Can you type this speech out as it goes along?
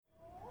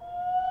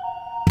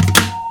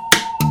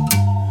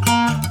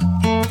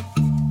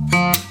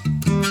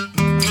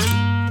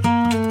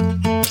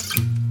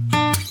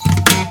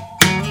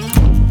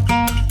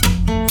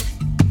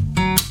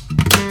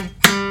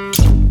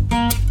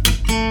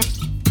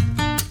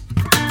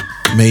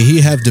May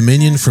he have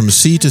dominion from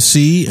sea to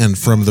sea and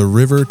from the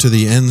river to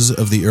the ends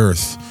of the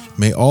earth.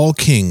 May all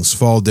kings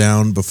fall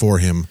down before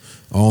him.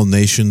 All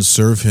nations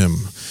serve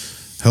him.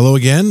 Hello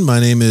again.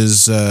 My name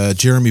is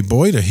Jeremy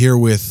Boyd, here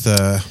with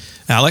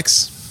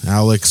Alex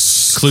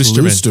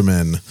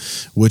Kloosterman.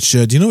 Which,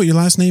 do you know what your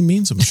last name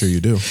means? I'm sure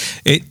you do.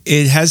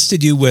 It has to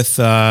do with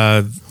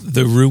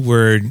the root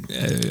word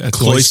a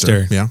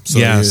cloister. Yeah.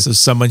 So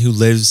someone who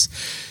lives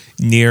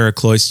near a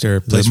cloister.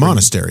 The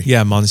monastery.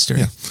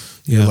 Monastery. Yeah.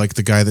 You're like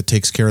the guy that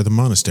takes care of the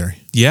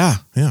monastery. Yeah.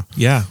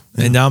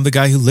 And now I'm the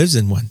guy who lives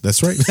in one.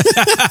 That's right.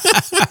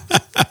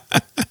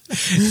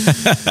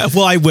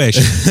 Well, I wish.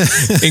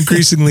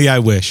 Increasingly, I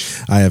wish.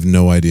 I have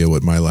no idea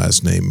what my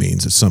last name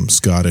means. It's some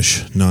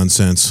Scottish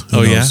nonsense.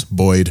 Who knows? Yeah?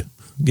 Boyd.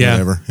 Yeah.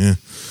 Whatever. Yeah.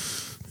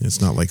 It's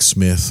not like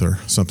Smith or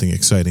something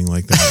exciting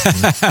like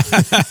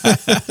that.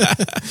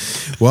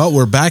 Well,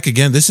 we're back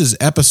again. This is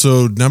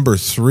episode number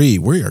 3.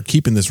 We are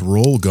keeping this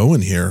roll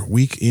going here.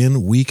 Week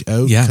in, week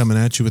out, coming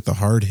at you with the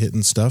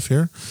hard-hitting stuff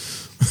here.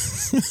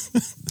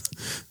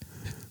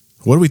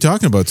 What are we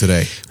talking about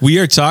today? We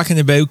are talking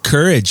about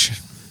courage.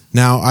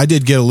 Now, I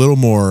did get a little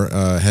more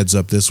heads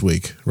up this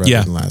week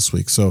rather than last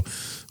week. So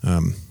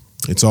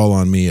it's all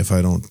on me if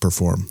I don't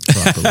perform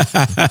properly.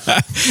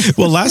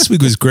 Well, last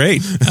week was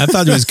great. I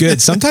thought it was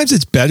good. Sometimes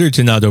it's better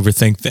to not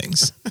overthink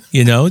things,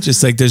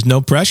 just like there's no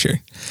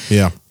pressure.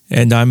 Yeah.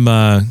 And I'm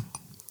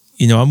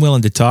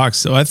willing to talk.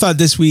 So I thought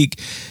this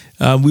week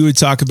we would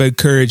talk about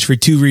courage for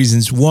 2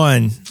 reasons.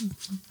 One,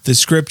 the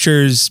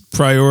scriptures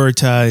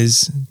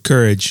prioritize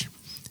courage.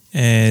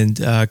 And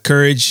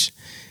courage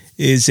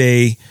is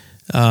a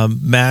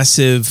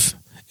massive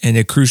and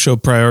a crucial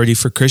priority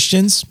for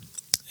Christians.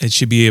 It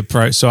should be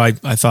so I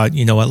thought,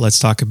 let's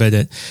talk about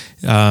it.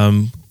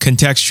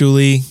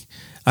 Contextually,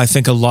 I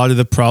think a lot of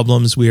the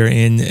problems we are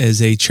in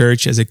as a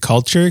church, as a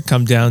culture,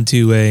 come down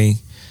to a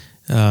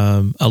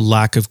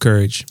lack of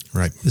courage,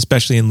 right?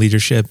 Especially in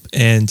leadership.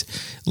 And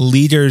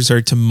leaders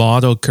are to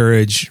model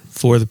courage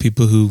for the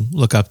people who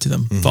look up to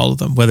them, follow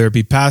them, whether it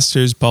be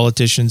pastors,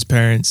 politicians,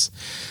 parents,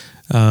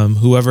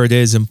 whoever it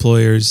is,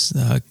 employers.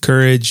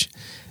 Courage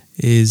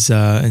is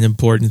an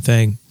important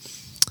thing.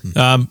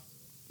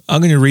 I'm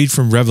going to read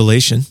from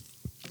Revelation.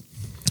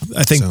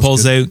 I think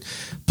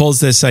pulls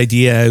this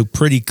idea out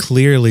pretty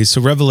clearly. So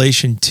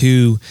Revelation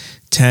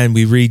 2:10,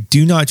 we read,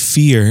 "Do not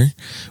fear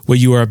what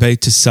you are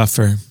about to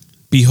suffer.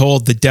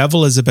 Behold, the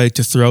devil is about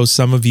to throw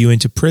some of you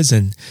into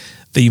prison,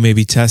 that you may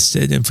be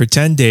tested. And for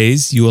 10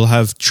 days you will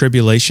have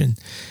tribulation.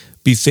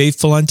 Be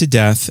faithful unto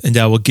death, and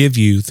I will give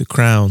you the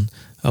crown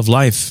of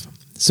life."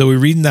 So we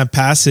read in that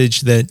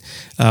passage that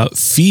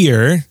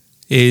fear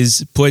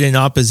is put in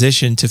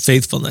opposition to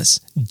faithfulness.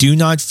 Do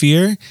not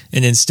fear,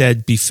 and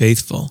instead be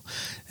faithful.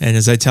 And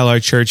as I tell our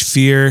church,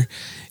 fear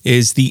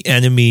is the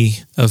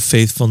enemy of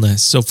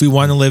faithfulness. So if we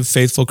want to live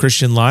faithful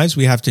Christian lives,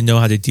 we have to know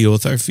how to deal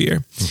with our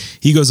fear.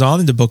 He goes on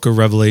in the book of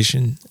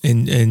Revelation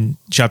in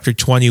chapter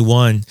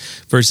 21,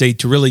 verse 8,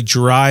 to really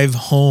drive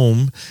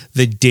home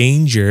the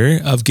danger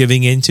of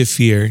giving into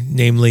fear,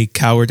 namely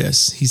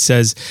cowardice. He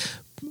says,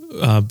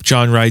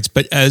 John writes,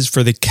 "But as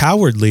for the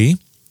cowardly,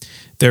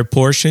 their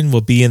portion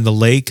will be in the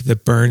lake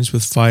that burns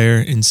with fire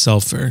and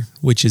sulfur,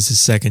 which is the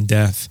second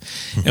death."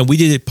 And we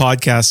did a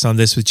podcast on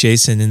this with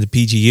Jason in the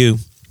PGU.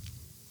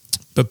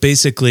 But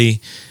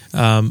basically,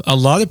 a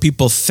lot of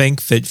people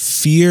think that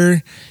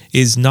fear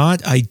is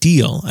not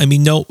ideal. I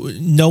mean,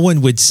 no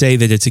one would say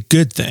that it's a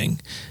good thing.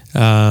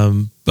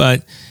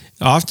 But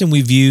often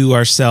we view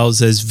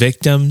ourselves as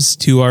victims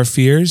to our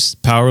fears,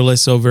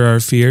 powerless over our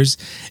fears,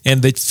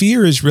 and that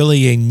fear is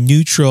really a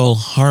neutral,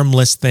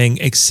 harmless thing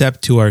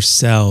except to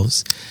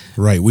ourselves.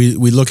 Right. We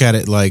look at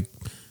it like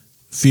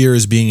fear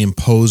is being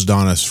imposed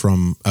on us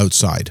from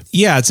outside.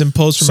 Yeah, it's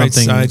imposed from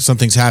outside.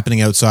 Something's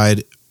happening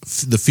outside.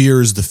 The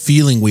fear is the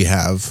feeling we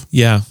have.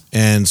 Yeah.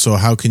 And so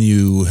how can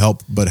you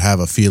help but have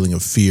a feeling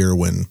of fear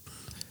when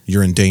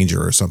you're in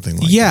danger or something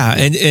like that? Yeah,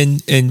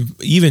 and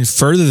even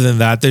further than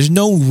that, there's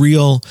no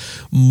real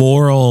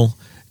moral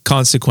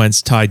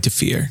consequence tied to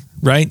fear,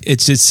 right?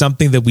 It's just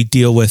something that we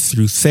deal with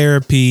through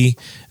therapy.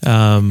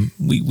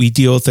 We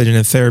deal with it in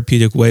a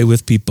therapeutic way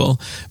with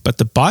people. But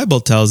the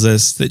Bible tells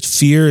us that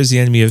fear is the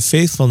enemy of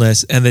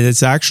faithfulness, and that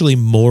it's actually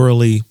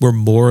we're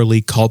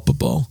morally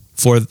culpable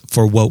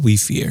for what we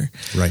fear.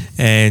 Right.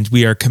 And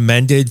we are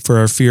commended for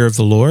our fear of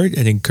the Lord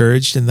and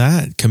encouraged in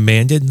that,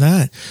 commanded in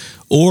that.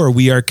 Or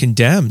we are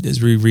condemned,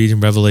 as we read in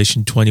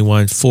Revelation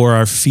 21, for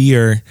our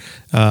fear,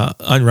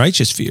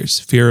 unrighteous fears,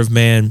 fear of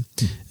man,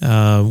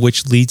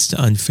 which leads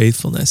to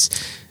unfaithfulness.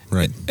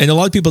 Right. And a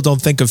lot of people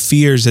don't think of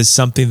fears as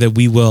something that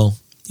we will,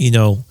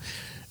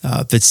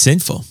 that's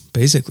sinful,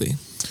 basically.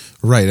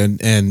 Right.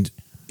 And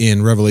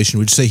in Revelation,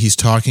 would you say he's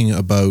talking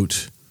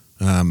about,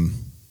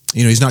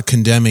 he's not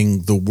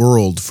condemning the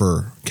world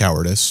for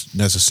cowardice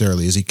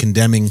necessarily. Is he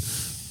condemning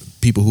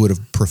people who would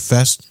have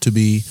professed to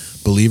be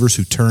believers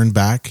who turned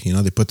back?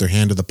 They put their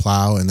hand to the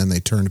plow and then they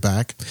turned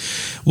back.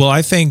 Well,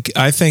 I think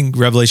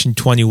Revelation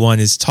 21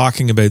 is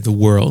talking about the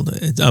world,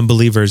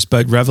 unbelievers,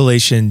 but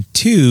Revelation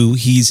 2,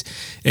 he's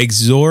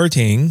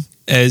exhorting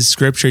as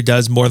Scripture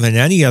does more than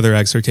any other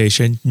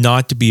exhortation,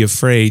 not to be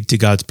afraid to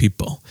God's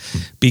people,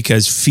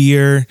 because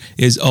fear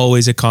is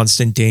always a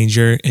constant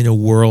danger in a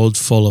world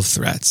full of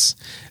threats.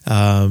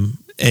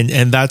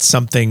 And that's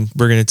something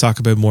we're going to talk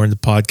about more in the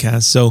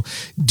podcast. So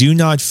do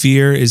not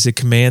fear is a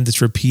command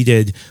that's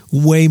repeated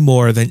way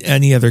more than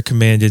any other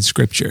command in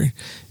Scripture,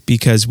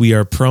 because we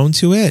are prone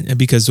to it and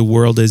because the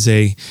world is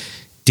a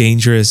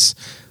dangerous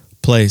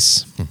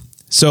place.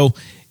 So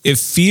if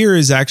fear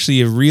is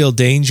actually a real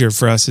danger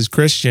for us as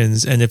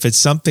Christians, and if it's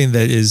something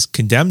that is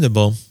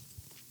condemnable,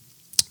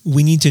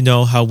 we need to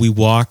know how we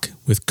walk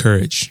with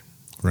courage.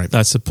 Right.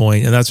 That's the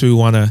point. And that's what we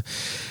want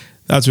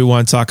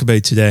to talk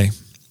about today.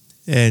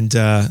 And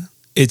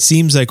it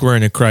seems like we're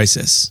in a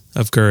crisis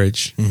of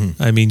courage.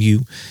 Mm-hmm. I mean,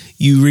 you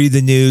read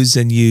the news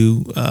and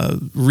you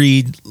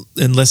read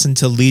and listen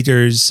to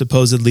leaders,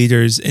 supposed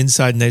leaders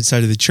inside and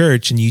outside of the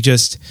church, and you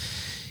just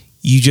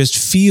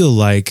feel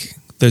like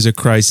there's a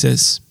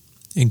crisis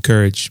in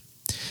courage.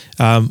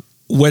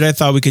 What I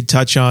thought we could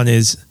touch on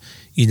is,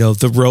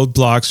 the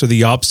roadblocks or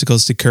the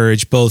obstacles to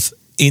courage, both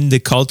in the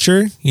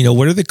culture.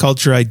 What are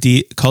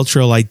the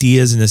cultural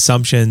ideas and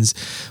assumptions,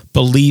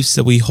 beliefs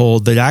that we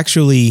hold that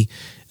actually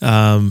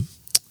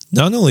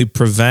not only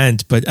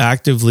prevent but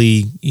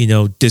actively,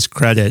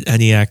 discredit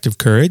any act of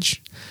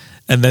courage?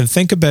 And then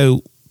think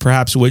about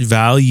perhaps what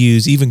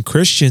values even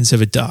Christians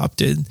have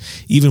adopted,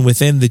 even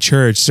within the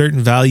church,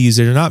 certain values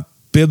that are not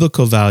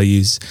biblical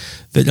values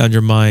that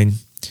undermine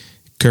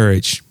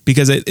courage,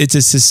 because it's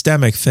a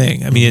systemic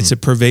thing. I mean, it's a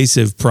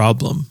pervasive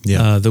problem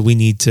that we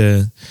need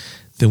to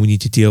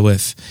deal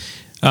with.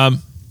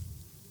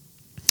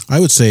 I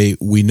would say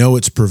we know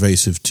it's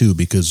pervasive too,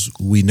 because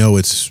we know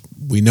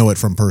it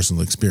from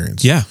personal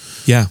experience. Yeah.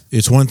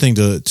 It's one thing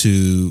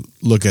to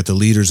look at the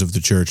leaders of the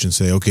church and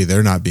say, okay,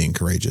 they're not being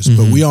courageous,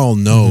 but we all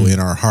know in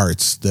our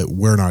hearts that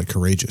we're not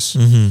courageous,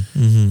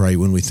 right?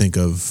 When we think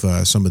of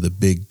some of the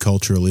big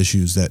cultural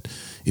issues that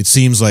it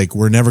seems like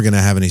we're never going to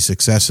have any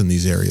success in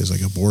these areas,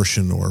 like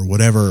abortion or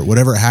whatever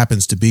it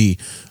happens to be.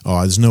 Oh,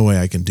 there's no way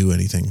I can do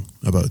anything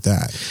about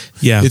that.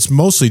 Yeah. It's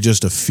mostly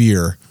just a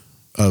fear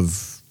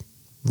of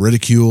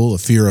ridicule, a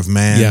fear of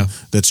man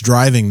that's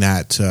driving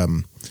that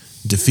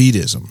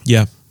defeatism.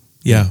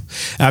 Yeah,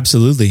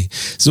 absolutely.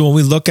 So when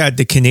we look at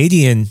the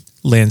Canadian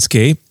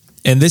landscape,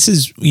 and this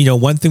is,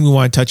 one thing we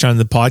want to touch on in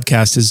the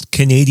podcast is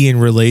Canadian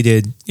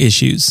related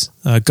issues.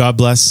 God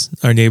bless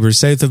our neighbors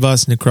south of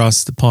us and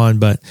across the pond,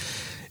 but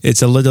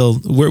it's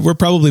we're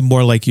probably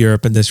more like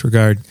Europe in this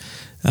regard.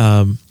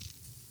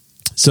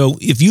 So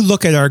if you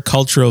look at our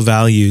cultural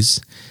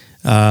values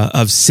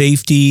of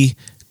safety,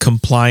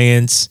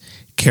 compliance,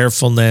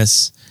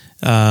 carefulness,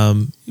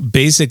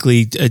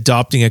 basically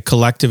adopting a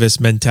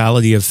collectivist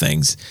mentality of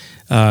things,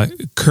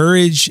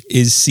 courage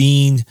is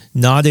seen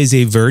not as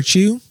a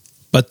virtue,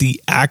 but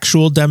the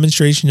actual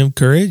demonstration of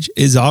courage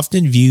is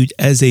often viewed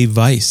as a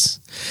vice.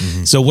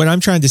 So what I'm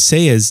trying to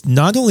say is,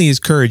 not only is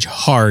courage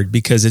hard,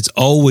 because it's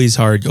always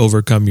hard to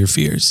overcome your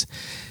fears,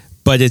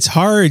 but it's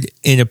hard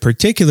in a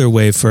particular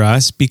way for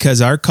us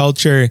because our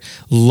culture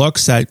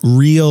looks at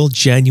real,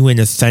 genuine,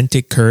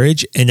 authentic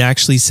courage and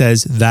actually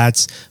says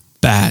that's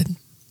bad.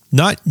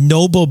 Not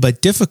noble,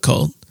 but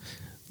difficult,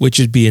 which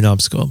would be an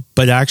obstacle.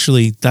 But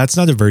actually, that's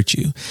not a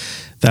virtue.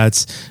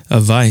 That's a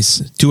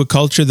vice. To a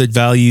culture that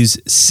values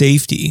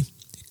safety,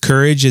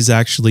 courage is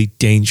actually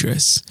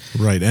dangerous.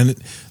 Right. And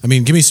I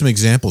mean, give me some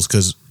examples,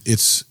 because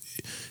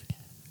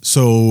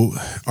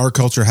our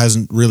culture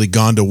hasn't really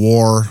gone to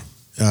war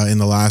in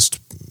the last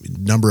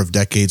number of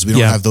decades. We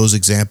don't have those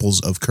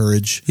examples of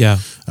courage. Yeah.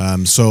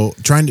 So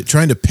trying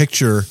to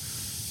picture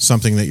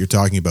something that you're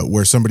talking about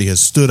where somebody has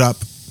stood up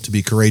to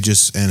be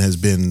courageous and has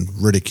been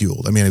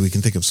ridiculed. I mean, we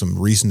can think of some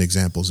recent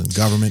examples in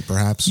government,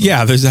 perhaps.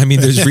 Yeah, there's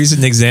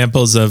recent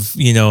examples of,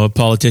 a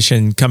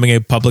politician coming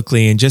out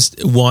publicly and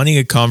just wanting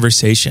a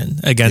conversation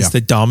against the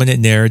dominant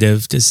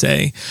narrative to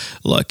say,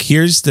 look,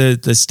 here's the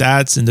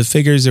stats and the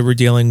figures that we're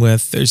dealing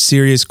with. There's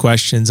serious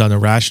questions on a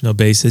rational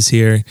basis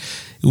here.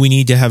 We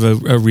need to have a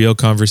real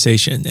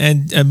conversation,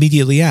 and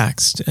immediately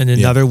axed. And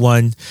another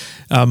one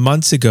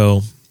months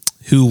ago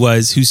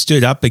who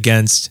stood up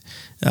against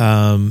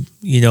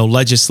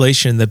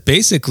legislation that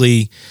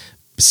basically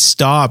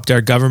stopped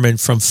our government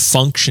from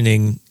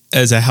functioning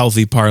as a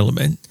healthy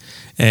parliament,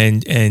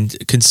 and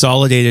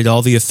consolidated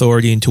all the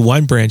authority into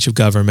one branch of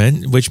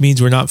government, which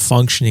means we're not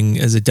functioning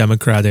as a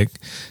democratic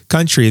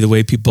country the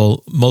way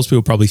most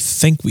people probably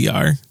think we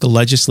are. The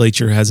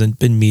legislature hasn't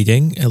been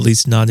meeting, at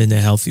least not in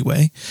a healthy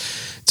way,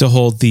 to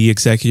hold the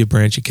executive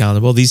branch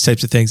accountable, these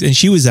types of things. And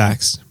she was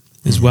axed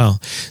as well.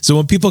 So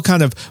when people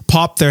kind of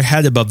pop their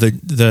head above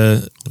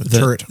the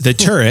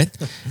turret,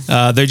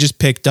 they're just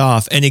picked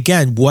off. And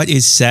again, what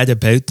is said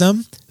about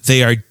them,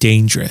 they are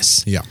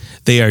dangerous. Yeah.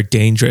 They are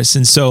dangerous.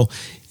 And so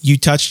you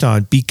touched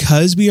on,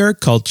 because we are a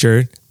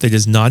culture that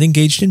is not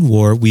engaged in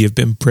war, we have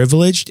been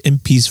privileged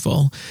and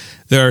peaceful.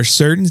 There are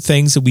certain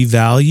things that we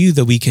value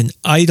that we can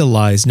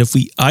idolize. And if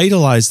we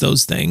idolize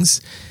those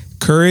things,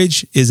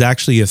 courage is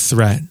actually a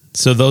threat.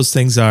 So those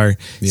things are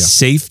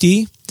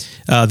safety.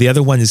 The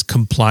other one is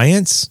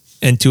compliance.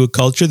 and to a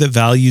culture that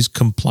values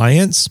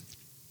compliance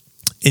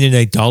in an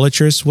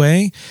idolatrous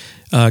way,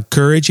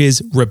 courage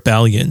is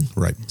rebellion.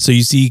 Right. So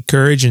you see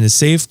courage in a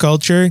safe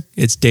culture,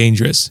 it's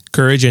dangerous.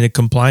 Courage in a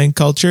compliant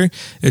culture,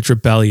 it's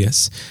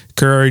rebellious.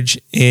 Courage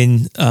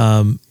in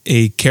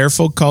a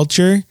careful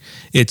culture,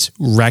 it's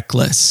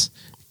reckless.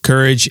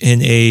 Courage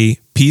in a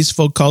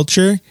peaceful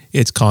culture,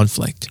 it's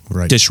conflict,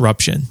 Right.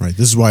 disruption. Right.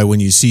 This is why when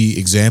you see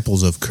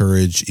examples of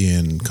courage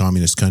in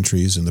communist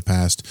countries in the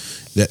past,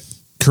 that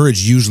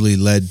courage usually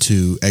led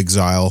to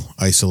exile,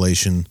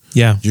 isolation.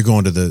 Yeah. You're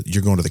going to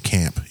the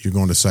camp. You're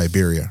going to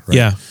Siberia. Right?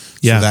 Yeah.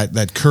 Yeah. So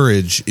that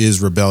courage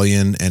is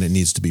rebellion, and it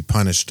needs to be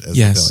punished as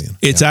rebellion.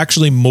 It's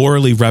actually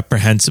morally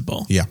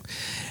reprehensible. Yeah.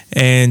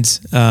 And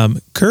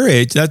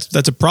courage,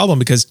 that's a problem,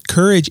 because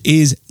courage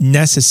is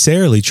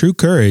necessarily, true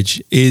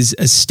courage is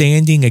a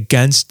standing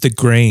against the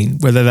grain,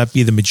 whether that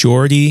be the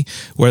majority,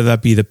 whether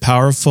that be the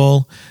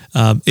powerful.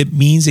 It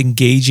means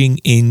engaging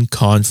in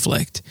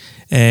conflict.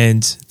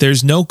 And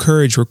there's no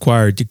courage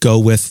required to go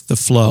with the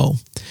flow.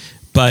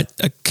 But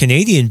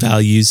Canadian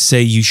values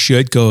say you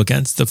should go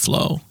against the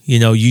flow. You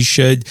know, you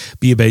should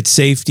be about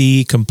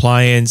safety,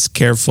 compliance,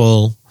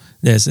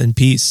 carefulness, and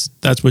peace.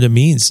 That's what it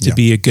means to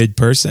be a good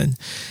person.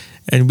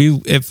 And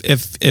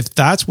if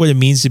that's what it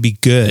means to be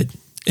good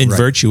and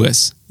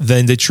virtuous,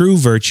 then the true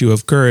virtue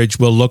of courage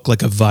will look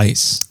like a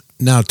vice.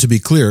 Now, to be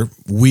clear,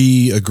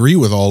 we agree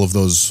with all of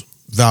those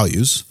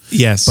values.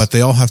 Yes. But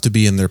they all have to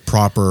be in their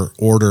proper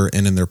order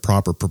and in their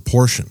proper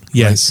proportion.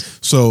 Yes.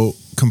 Right? So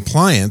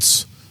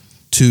compliance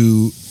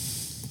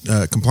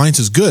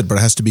is good, but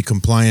it has to be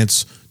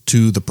compliance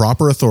to the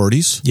proper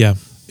authorities. Yeah.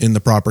 In the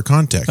proper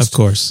context. Of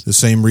course. The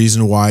same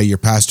reason why your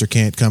pastor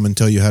can't come and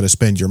tell you how to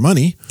spend your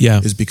money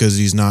is because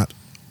he's not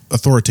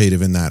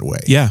authoritative in that way.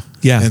 Yeah.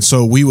 Yeah. And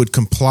so we would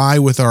comply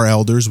with our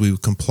elders, we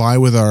would comply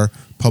with our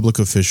public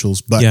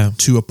officials, but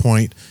to a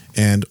point,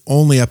 and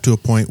only up to a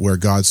point where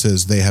God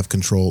says they have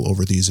control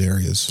over these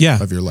areas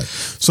of your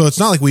life. So it's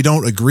not like we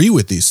don't agree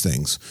with these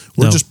things.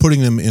 We're just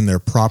putting them in their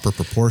proper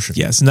proportion.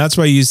 Yes, and that's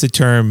why I use the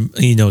term,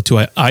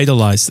 to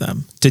idolize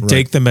them, to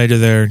take them out of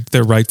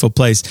their rightful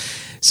place.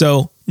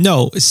 So,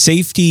 no,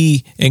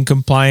 safety and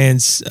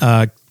compliance,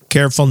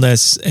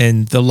 carefulness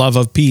and the love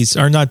of peace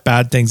are not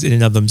bad things in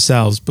and of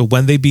themselves, but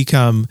when they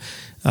become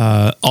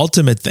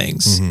ultimate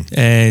things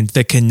and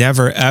that can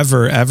never,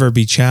 ever, ever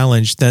be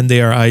challenged, then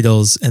they are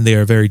idols and they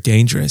are very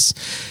dangerous.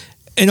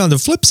 And on the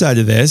flip side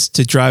of this,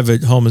 to drive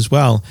it home as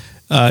well,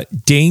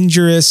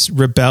 dangerous,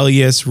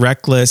 rebellious,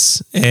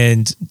 reckless,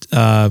 and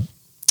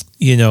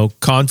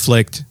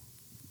conflict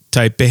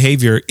type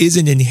behavior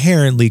isn't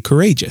inherently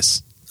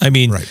courageous. I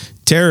mean,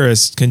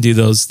 terrorists can do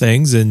those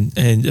things,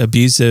 and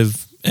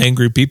abusive,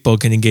 angry people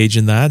can engage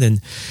in that. And,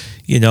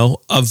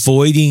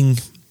 avoiding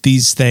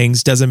these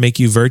things doesn't make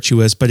you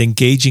virtuous, but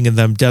engaging in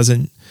them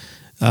doesn't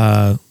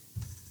make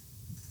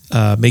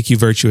you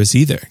virtuous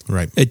either.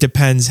 Right. It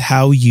depends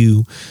how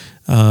you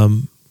are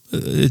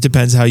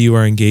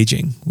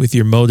engaging with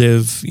your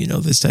motive,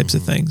 these types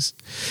of things.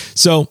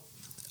 So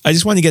I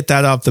just want to get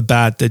that off the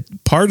bat,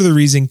 that part of the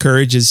reason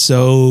courage is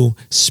so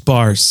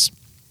sparse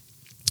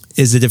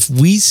is that if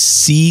we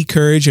see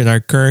courage in our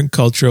current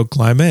cultural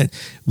climate,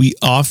 we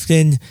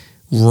often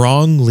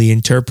wrongly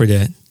interpret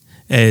it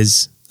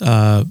as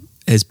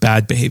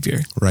bad behavior.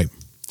 Right.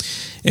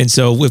 And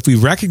so if we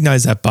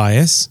recognize that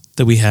bias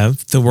that we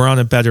have, then we're on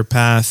a better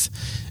path.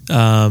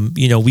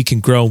 We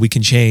can grow, we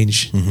can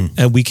change,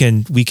 and we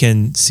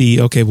can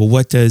see, okay, well,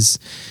 what does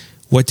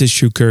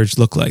true courage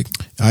look like?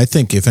 I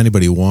think if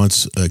anybody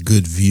wants a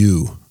good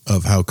view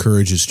of how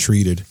courage is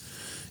treated,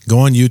 go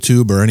on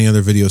YouTube or any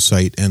other video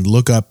site and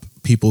look up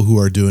people who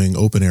are doing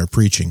open air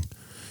preaching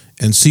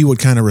and see what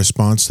kind of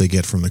response they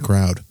get from the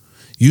crowd.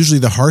 Usually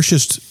the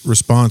harshest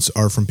response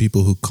are from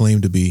people who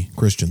claim to be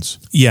Christians.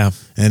 Yeah.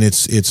 And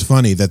it's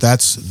funny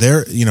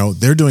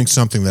they're doing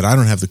something that I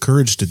don't have the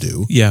courage to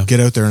do. Yeah. Get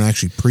out there and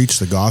actually preach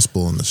the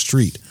gospel in the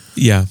street.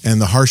 Yeah. And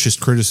the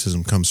harshest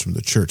criticism comes from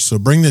the church. So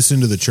bring this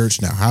into the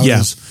church now.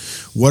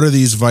 What are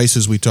these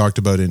vices we talked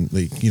about in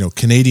the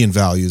Canadian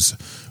values?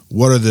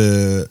 What are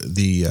the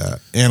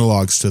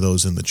analogs to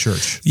those in the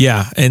church?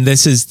 Yeah, and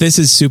this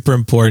is super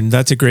important.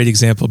 That's a great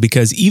example,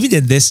 because even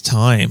in this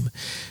time,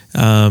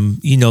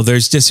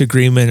 there's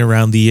disagreement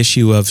around the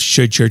issue of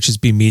should churches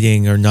be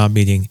meeting or not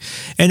meeting.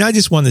 And I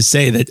just want to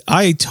say that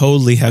I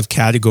totally have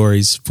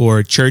categories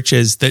for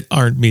churches that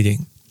aren't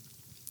meeting.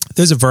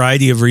 There's a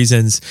variety of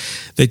reasons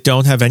that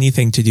don't have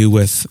anything to do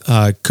with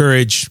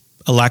courage,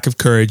 a lack of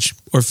courage,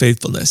 or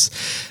faithfulness.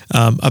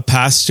 A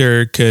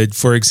pastor could,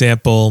 for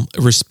example,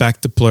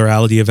 respect the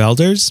plurality of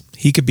elders.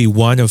 He could be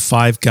one of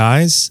 5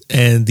 guys,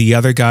 and the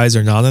other guys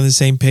are not on the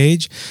same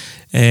page,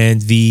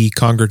 and the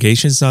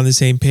congregation's not on the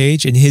same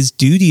page. And his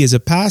duty as a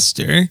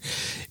pastor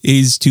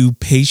is to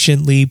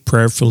patiently,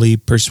 prayerfully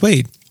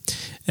persuade.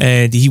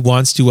 And he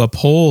wants to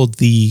uphold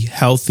the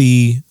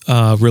healthy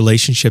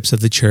relationships of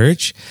the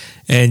church.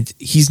 And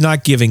he's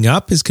not giving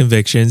up his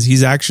convictions.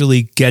 He's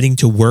actually getting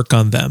to work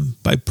on them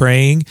by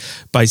praying,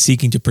 by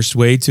seeking to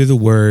persuade through the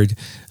word.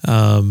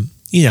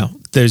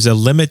 there's a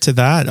limit to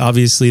that.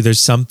 Obviously, there's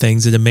some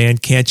things that a man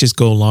can't just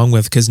go along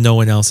with because no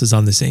one else is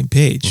on the same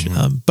page.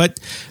 But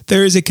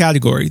there is a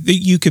category that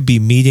you could be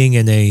meeting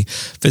in a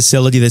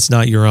facility that's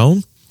not your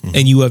own,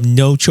 and you have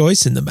no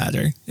choice in the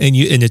matter. And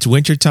it's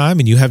wintertime,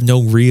 and you have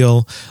no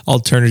real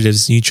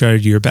alternatives, and you try to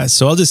do your best.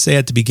 So I'll just say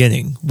at the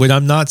beginning, what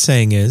I'm not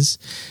saying is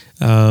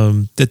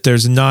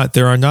that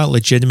there are not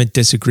legitimate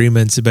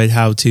disagreements about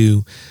how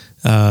to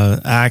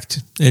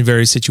act in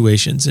various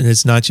situations, and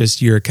it's not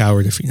just you're a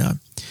coward if you're not.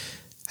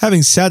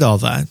 Having said all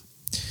that,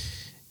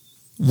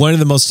 one of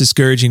the most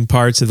discouraging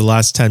parts of the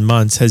last 10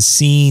 months has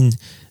seen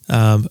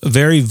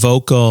very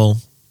vocal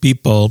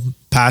people,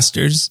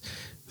 pastors,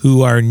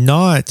 who are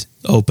not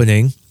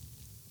opening,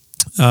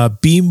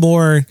 be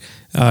more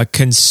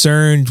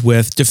concerned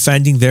with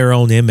defending their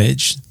own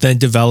image than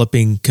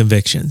developing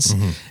convictions.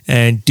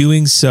 And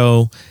doing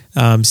so,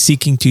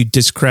 seeking to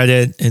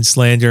discredit and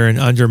slander and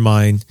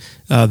undermine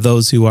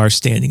those who are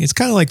standing. It's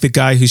kind of like the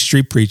guy who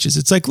street preaches.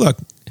 It's like, look,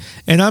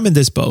 and I'm in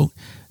this boat,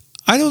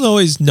 I don't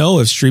always know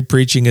if street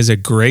preaching is a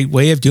great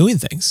way of doing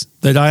things.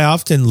 That I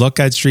often look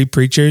at street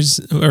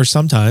preachers, or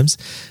sometimes,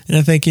 and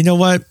I think, you know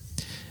what,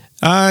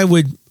 I'm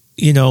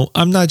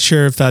not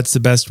sure if that's the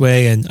best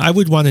way. And I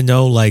would want to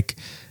know, like,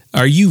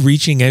 are you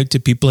reaching out to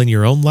people in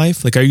your own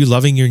life? Like, are you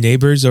loving your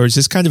neighbors, or is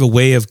this kind of a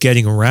way of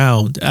getting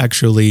around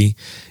actually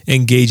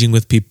engaging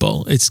with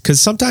people? It's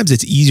because sometimes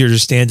it's easier to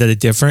stand at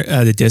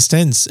a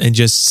distance and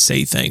just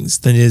say things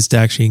than it is to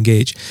actually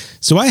engage.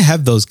 So I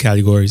have those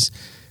categories,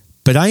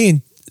 but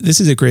this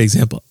is a great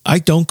example. I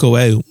don't go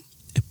out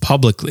and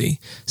publicly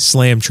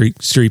slam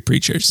street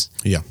preachers.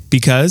 Yeah.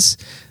 Because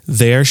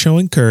they are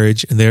showing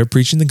courage and they're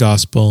preaching the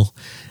gospel.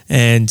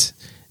 And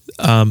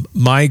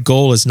my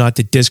goal is not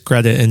to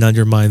discredit and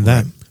undermine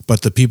them. Right.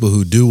 But the people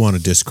who do want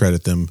to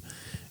discredit them,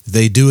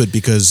 they do it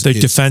because they're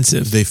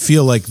defensive. They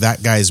feel like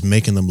that guy's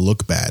making them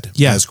look bad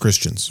as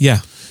Christians. Yeah.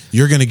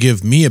 You're going to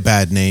give me a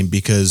bad name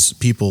because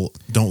people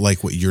don't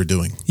like what you're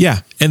doing.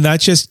 Yeah. And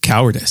that's just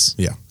cowardice.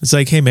 Yeah. It's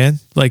like, hey, man,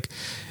 like,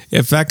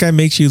 if that guy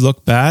makes you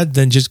look bad,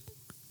 then just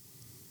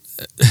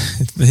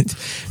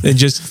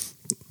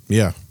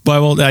yeah.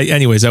 Well,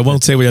 anyways, I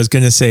won't say what I was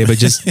going to say, but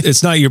just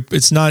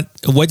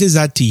what is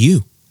that to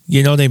you?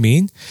 You know what I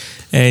mean?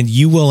 And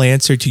you will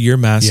answer to your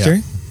master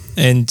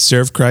and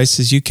serve Christ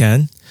as you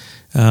can.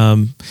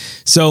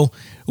 So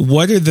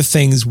what are the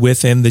things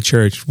within the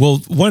church?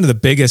 Well, one of the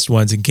biggest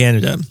ones in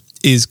Canada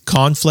is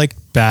conflict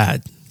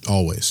bad.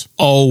 Always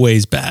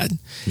bad.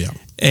 Yeah.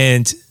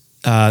 And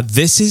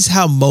this is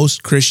how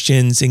most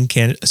Christians in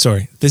Canada,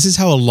 this is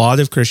how a lot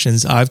of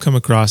Christians I've come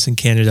across in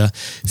Canada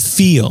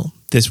feel.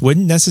 This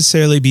wouldn't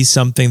necessarily be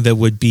something that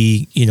would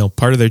be,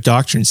 part of their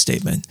doctrine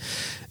statement.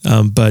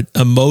 But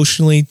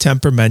emotionally,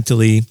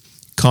 temperamentally,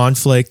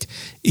 conflict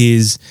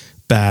is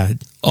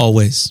bad,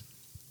 always.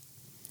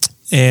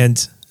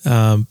 And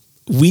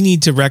we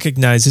need to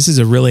recognize this is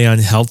a really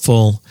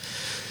unhelpful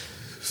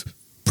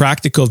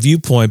practical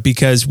viewpoint,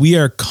 because we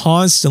are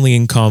constantly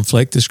in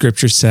conflict, the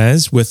scripture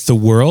says, with the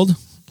world,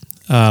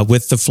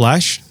 with the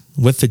flesh,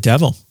 with the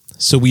devil.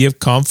 So we have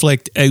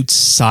conflict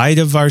outside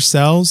of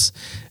ourselves.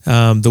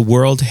 The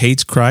world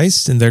hates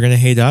Christ and they're going to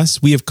hate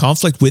us. We have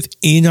conflict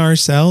within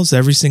ourselves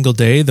every single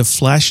day. The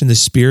flesh and the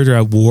spirit are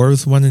at war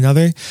with one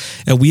another.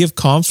 And we have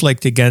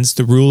conflict against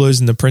the rulers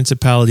and the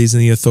principalities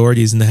and the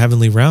authorities in the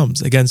heavenly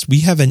realms. We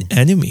have an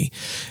enemy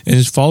and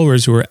his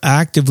followers who are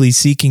actively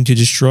seeking to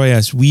destroy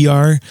us. We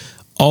are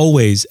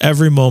always,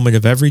 every moment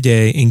of every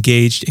day,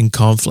 engaged in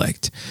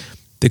conflict.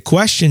 The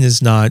question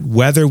is not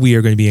whether we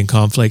are going to be in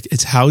conflict,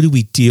 it's how do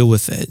we deal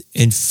with it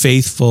in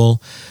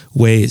faithful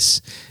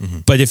ways.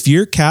 But if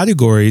your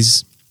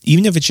categories,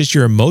 even if it's just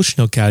your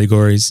emotional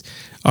categories,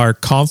 are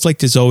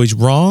conflict is always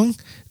wrong,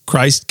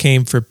 Christ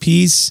came for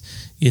peace,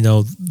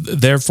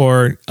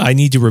 therefore I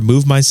need to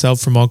remove myself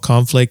from all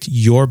conflict,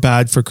 you're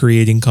bad for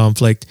creating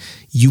conflict,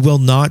 you will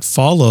not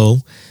follow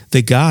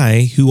the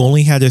guy who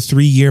only had a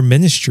 3-year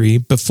ministry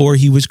before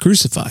he was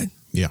crucified.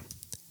 Yeah.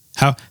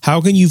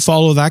 How can you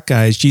follow that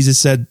guy? As Jesus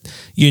said,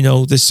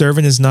 the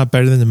servant is not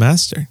better than the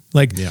master.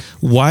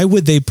 Why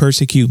would they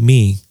persecute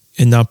me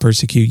and not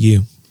persecute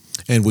you?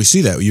 And we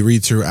see that. You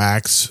read through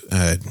Acts.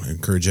 I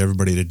encourage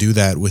everybody to do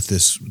that with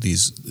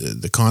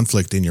the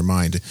conflict in your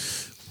mind.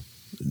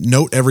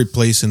 Note every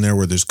place in there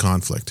where there's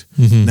conflict.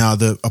 Now,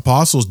 the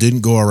apostles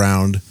didn't go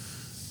around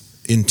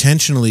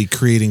intentionally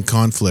creating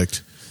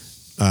conflict.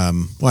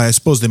 I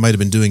suppose they might have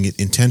been doing it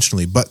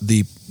intentionally, but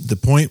the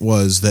point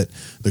was that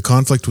the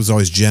conflict was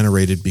always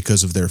generated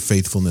because of their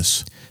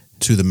faithfulness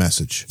to the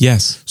message.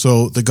 Yes.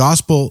 So the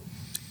gospel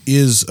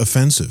is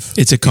offensive.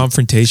 It's a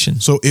confrontation.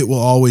 So it will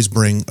always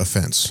bring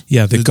offense.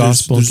 Yeah, the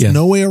gospel. There's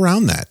no way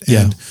around that.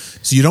 And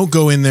so you don't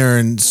go in there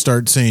and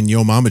start saying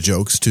yo mama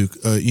jokes to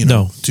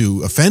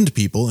to offend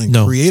people and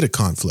create a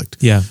conflict.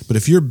 Yeah. But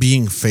if you're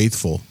being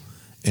faithful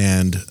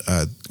and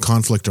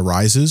conflict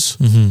arises,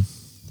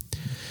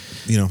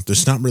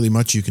 there's not really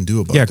much you can do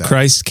about that. Yeah,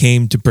 Christ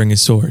came to bring a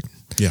sword.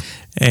 Yeah.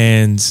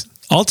 And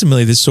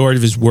ultimately, the sword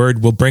of his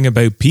word will bring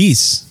about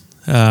peace.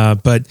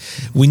 But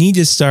we need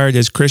to start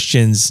as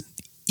Christians,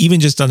 even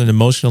just on an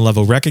emotional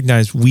level,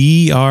 recognize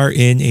we are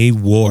in a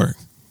war.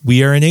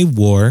 We are in a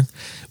war.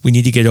 We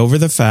need to get over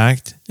the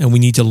fact, and we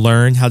need to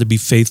learn how to be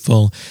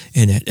faithful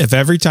in it. If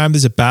every time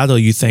there's a battle,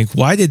 you think,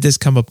 why did this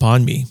come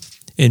upon me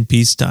in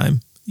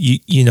peacetime?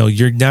 You know,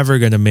 you're never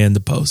going to man the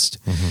post.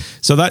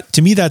 So that,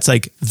 to me, that's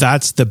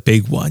the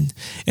big one.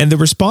 And the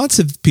response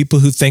of people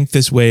who think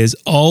this way is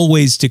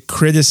always to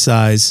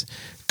criticize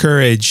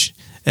courage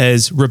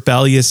as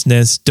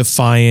rebelliousness,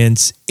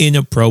 defiance,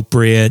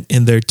 inappropriate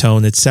in their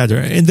tone,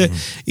 etc. And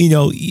you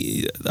know,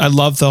 I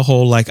love the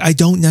whole, like, I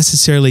don't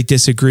necessarily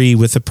disagree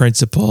with the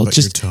principle, but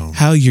just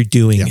how you're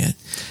doing it.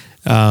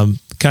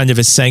 Kind of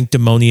a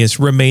sanctimonious,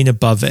 remain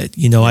above it.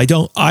 You know, I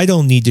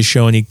don't need to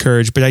show any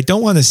courage, but I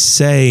don't want to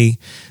say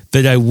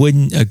that I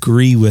wouldn't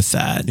agree with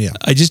that.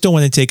 I just don't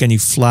want to take any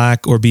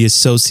flack or be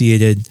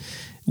associated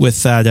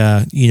with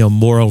that, you know,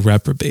 moral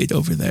reprobate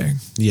over there.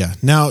 Yeah.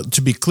 Now,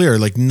 to be clear,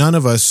 like, none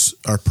of us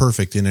are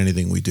perfect in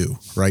anything we do,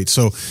 right?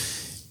 So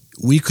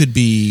we could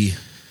be,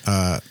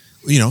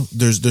 you know,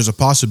 there's a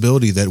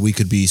possibility that we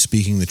could be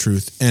speaking the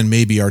truth and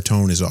maybe our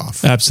tone is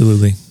off.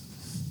 Absolutely.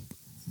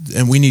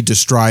 And we need to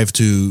strive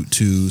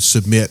to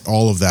submit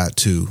all of that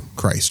to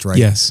Christ, right?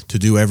 Yes. To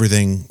do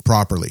everything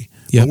properly.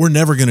 Yep. But we're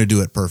never going to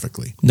do it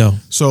perfectly. No.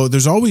 So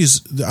there's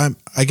always,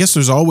 I guess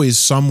there's always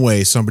some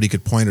way somebody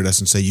could point at us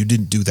and say, you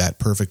didn't do that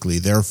perfectly,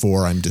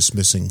 therefore I'm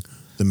dismissing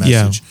the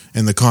message.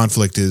 And the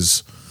conflict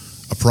is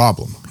a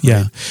problem. Right?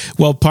 Yeah.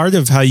 Well, part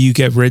of how you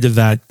get rid of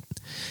that,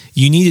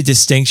 you need a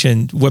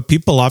distinction. What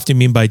people often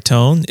mean by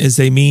tone is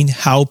they mean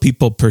how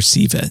people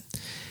perceive it.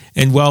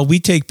 And while we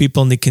take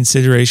people into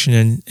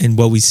consideration in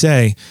what we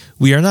say,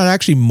 we are not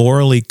actually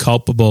morally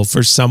culpable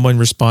for someone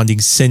responding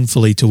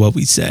sinfully to what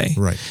we say.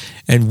 Right.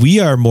 And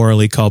we are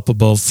morally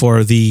culpable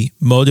for the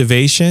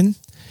motivation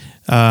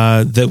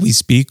that we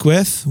speak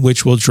with,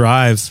 which will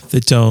drive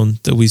the tone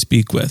that we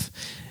speak with.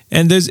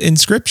 And there's, in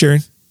Scripture,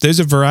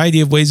 there's a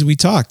variety of ways we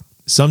talk.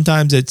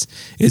 Sometimes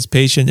it's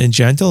patient and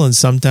gentle, and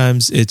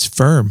sometimes it's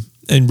firm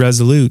and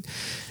resolute.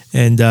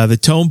 And the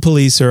tone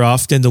police are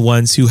often the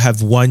ones who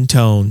have one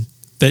tone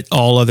that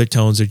all other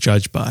tones are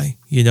judged by,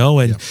 you know,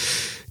 and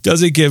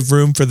does it give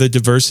room for the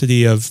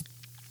diversity of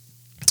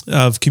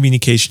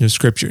communication of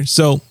Scripture?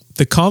 So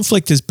the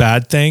conflict is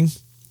bad thing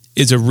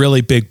is a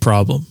really big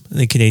problem in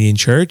the Canadian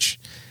church.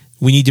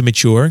 We need to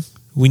mature.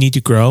 We need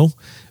to grow.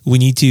 We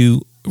need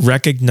to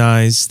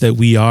recognize that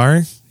we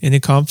are in a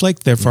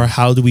conflict. Therefore,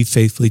 how do we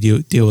faithfully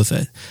deal with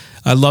it?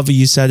 I love what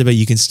you said about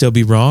you can still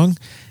be wrong.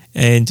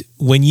 And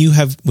when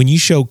you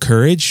show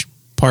courage,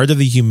 part of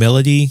the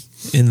humility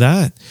in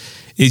that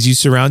is you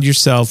surround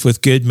yourself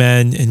with good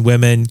men and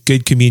women,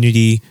 good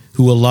community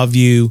who will love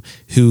you,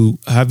 who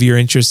have your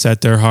interests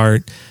at their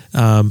heart,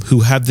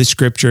 who have the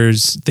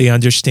Scriptures, they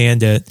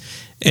understand it,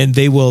 and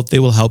they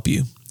will help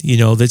you. You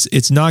know,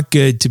 it's not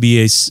good to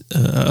be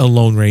a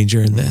lone ranger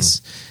in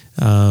this.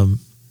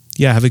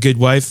 Have a good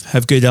wife,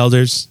 have good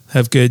elders,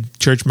 have good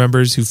church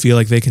members who feel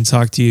like they can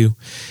talk to you,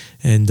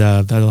 and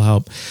that'll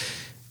help.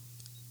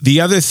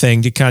 The other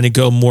thing, to kind of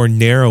go more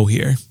narrow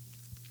here,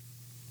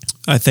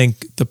 I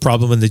think the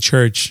problem in the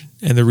church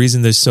and the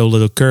reason there's so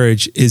little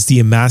courage is the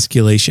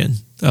emasculation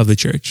of the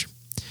church.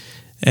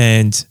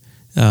 And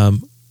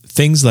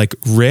things like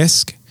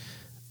risk,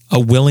 a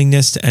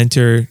willingness to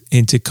enter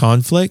into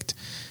conflict,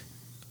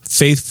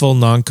 faithful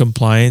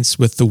non-compliance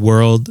with the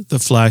world, the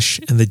flesh,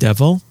 and the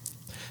devil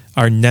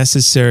are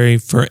necessary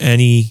for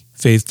any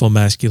faithful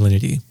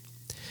masculinity.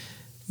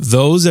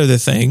 Those are the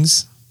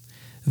things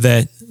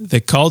that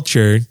the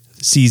culture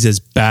sees as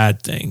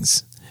bad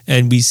things.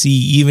 And we see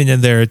even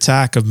in their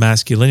attack of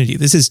masculinity,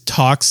 this is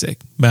toxic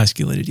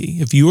masculinity.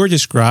 If you were to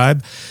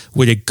describe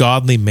what a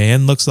godly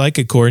man looks like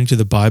according to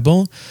the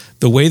Bible,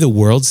 the way the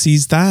world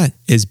sees that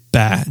is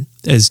bad,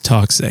 as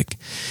toxic.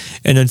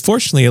 And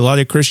unfortunately, a lot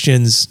of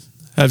Christians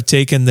have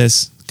taken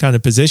this kind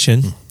of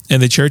position,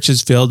 and the church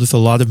is filled with a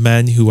lot of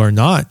men who are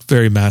not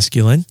very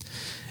masculine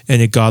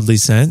in a godly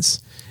sense.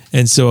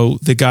 And so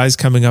the guys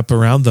coming up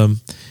around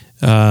them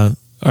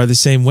are the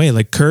same way.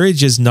 Like,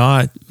 courage is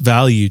not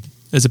valued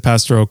as a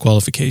pastoral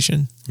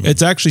qualification.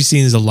 It's actually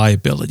seen as a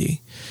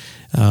liability.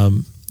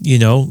 You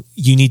know,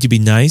 you need to be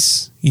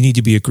nice. You need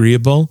to be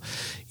agreeable.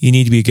 You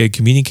need to be a good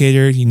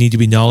communicator. You need to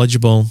be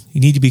knowledgeable. You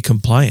need to be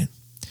compliant.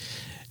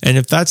 And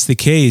if that's the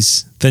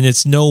case, then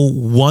it's no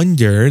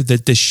wonder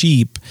that the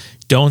sheep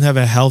don't have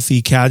a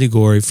healthy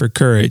category for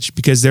courage,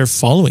 because they're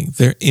following,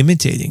 they're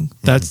imitating.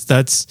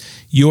 That's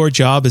your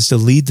job, is to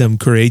lead them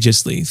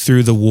courageously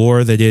through the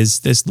war that is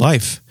this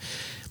life.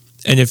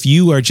 And if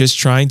you are just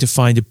trying to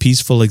find a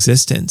peaceful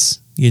existence,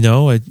 you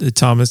know, a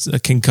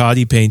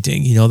Kincotti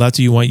painting, you know, that's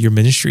what you want your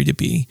ministry to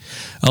be,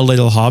 a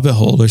little hobbit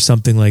hole or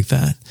something like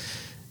that.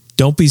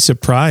 Don't be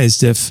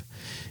surprised if,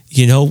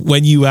 you know,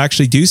 when you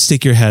actually do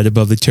stick your head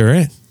above the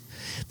turret,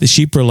 the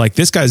sheep are like,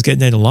 this guy's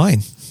getting out of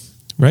line,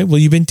 right? Well,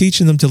 you've been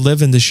teaching them to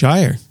live in the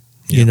Shire,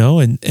 you know,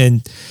 and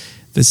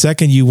the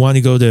second you want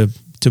to go to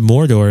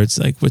Mordor, it's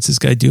like, what's this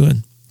guy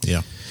doing?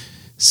 Yeah.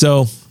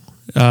 So,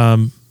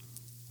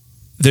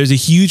 there's a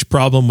huge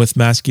problem with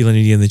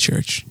masculinity in the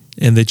church,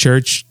 and the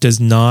church does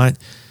not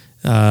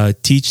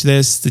teach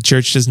this. The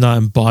church does not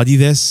embody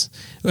this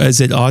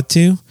as it ought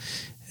to.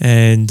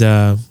 And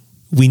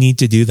we need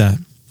to do that.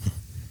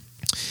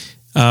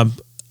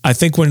 I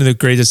think one of the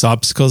greatest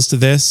obstacles to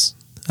this,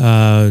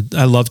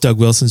 I love Doug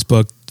Wilson's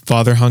book,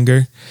 Father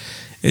Hunger.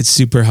 It's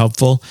super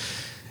helpful.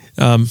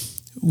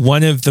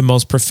 One of the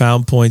most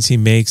profound points he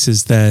makes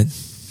is that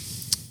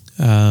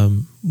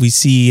we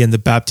see in the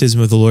baptism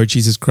of the Lord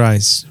Jesus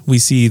Christ, we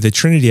see the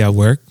Trinity at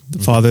work, the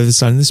Father, the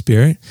Son, and the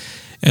Spirit.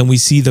 And we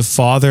see the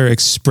Father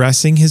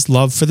expressing his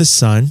love for the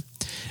Son,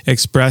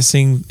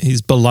 expressing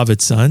his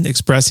beloved Son,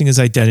 expressing his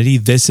identity,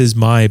 this is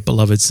my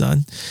beloved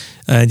Son,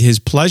 and his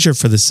pleasure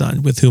for the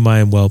Son, with whom I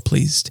am well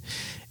pleased.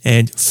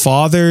 And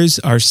fathers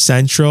are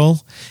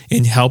central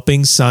in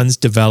helping sons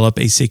develop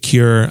a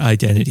secure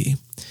identity.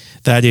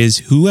 That is,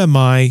 who am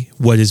I?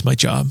 What is my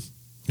job?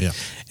 Yeah.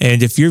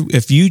 And if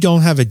you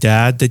don't have a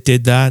dad that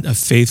did that, a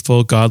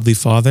faithful, godly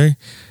father,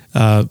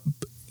 by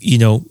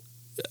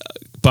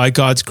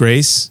God's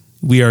grace,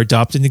 we are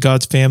adopted into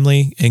God's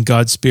family, and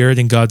God's Spirit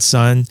and God's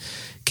Son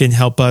can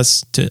help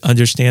us to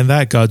understand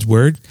that, God's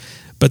Word.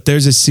 But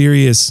there's a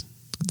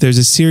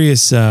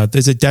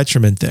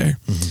detriment there.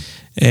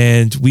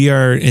 And we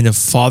are in a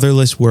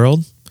fatherless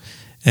world,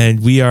 and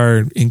we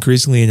are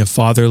increasingly in a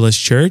fatherless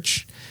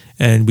church.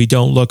 And we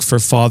don't look for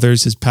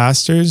fathers as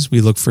pastors. We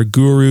look for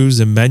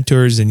gurus and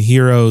mentors and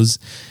heroes,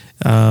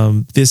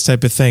 this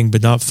type of thing,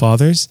 but not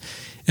fathers.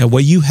 And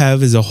what you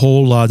have is a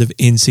whole lot of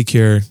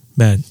insecure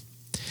men.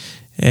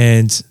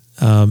 And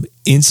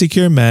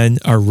insecure men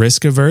are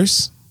risk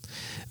averse.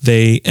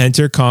 They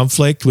enter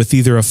conflict with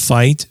either a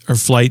fight or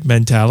flight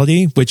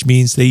mentality, which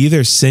means they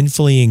either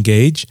sinfully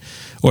engage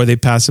or they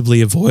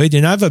passively avoid.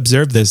 And I've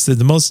observed this, that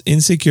the most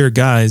insecure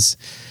guys,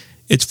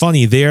 it's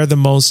funny, they are the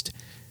most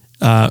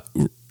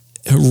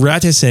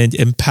reticent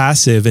and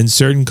passive in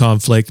certain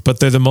conflict, but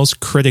they're the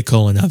most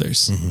critical in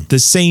others. The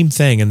same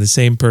thing in the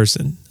same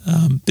person.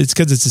 It's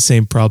because it's the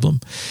same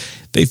problem.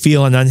 They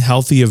feel an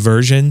unhealthy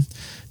aversion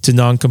to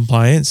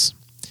non-compliance.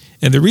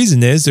 And the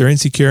reason is they're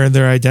insecure in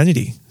their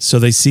identity. So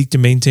they seek to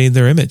maintain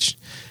their image,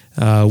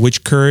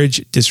 which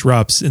courage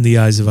disrupts in the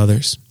eyes of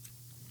others.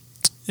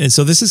 And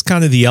so this is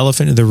kind of the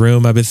elephant in the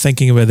room. I've been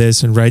thinking about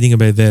this and writing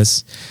about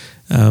this.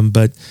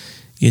 But,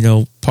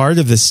 part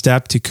of the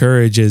step to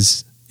courage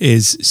is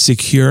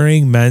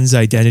securing men's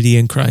identity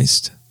in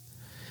Christ,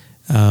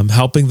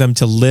 helping them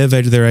to live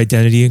out of their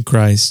identity in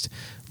Christ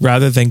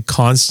rather than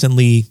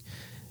constantly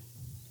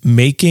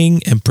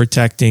making and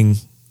protecting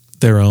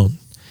their own.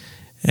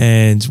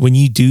 And when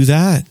you do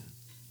that,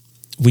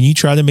 when you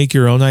try to make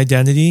your own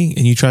identity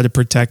and you try to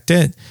protect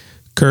it,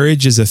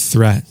 courage is a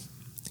threat.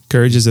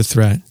 Courage is a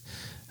threat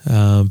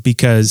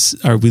because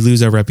we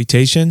lose our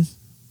reputation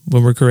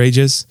when we're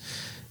courageous.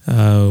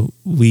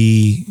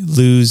 We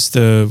lose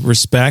the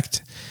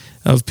respect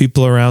of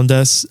people around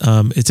us.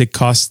 It's a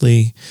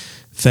costly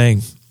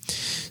thing.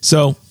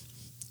 So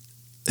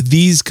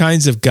these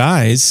kinds of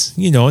guys,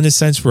 in a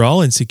sense, we're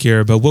all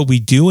insecure, but what we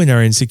do in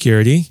our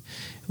insecurity,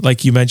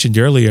 like you mentioned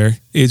earlier,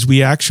 is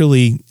we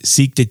actually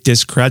seek to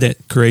discredit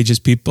courageous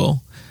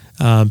people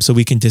so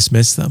we can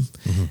dismiss them.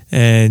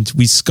 And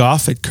we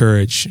scoff at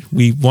courage.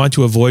 We want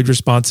to avoid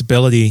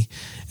responsibility,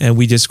 and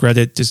we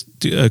discredit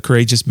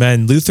courageous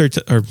men.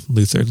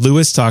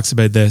 Lewis talks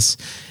about this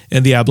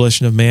in The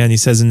Abolition of Man. He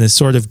says, in this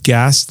sort of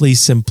ghastly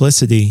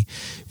simplicity,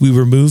 we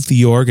remove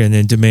the organ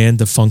and demand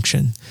the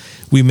function.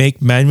 We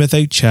make men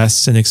without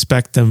chests and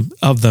expect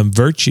of them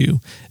virtue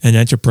and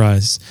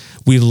enterprise.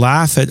 We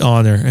laugh at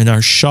honor and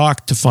are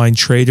shocked to find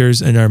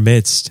traitors in our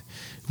midst.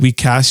 We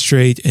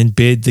castrate and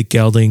bid the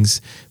geldings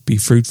be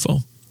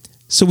fruitful.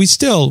 So we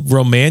still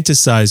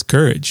romanticize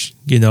courage.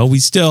 We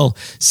still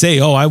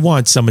say, I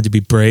want someone to be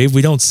brave.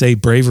 We don't say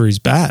bravery is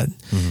bad.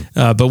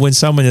 But when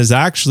someone is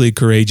actually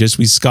courageous,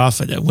 we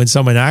scoff at it. When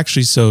someone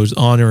actually shows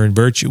honor and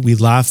virtue, we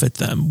laugh at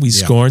them. We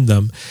scorn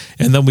them.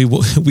 And then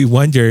we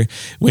wonder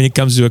when it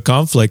comes to a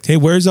conflict, hey,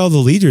 where's all the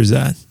leaders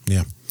at?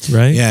 Yeah.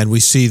 Right? Yeah, and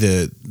we see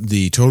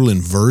the total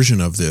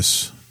inversion of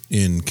this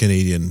in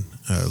Canadian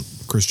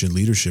Christian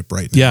leadership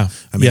right now.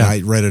 Yeah.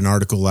 I read an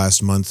article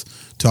last month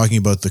talking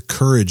about the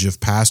courage of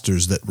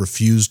pastors that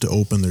refuse to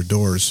open their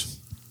doors.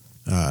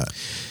 And I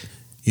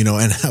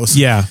was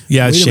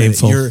it's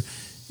shameful.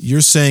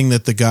 You're saying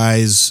that the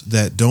guys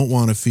that don't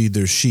want to feed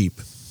their sheep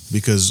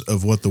because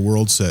of what the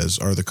world says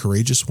are the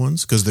courageous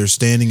ones because they're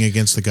standing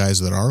against the guys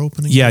that are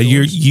opening their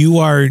doors? You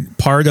are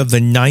part of the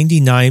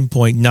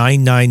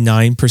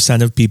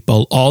 99.999% of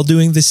people all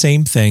doing the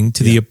same thing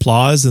to the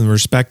applause and the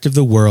respect of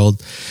the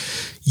world.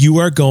 You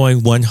are going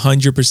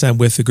 100%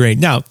 with the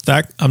grain. Now,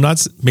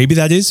 maybe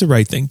that is the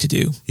right thing to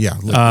do. Yeah,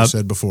 like you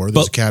said before,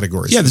 there's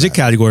categories. Yeah, there's a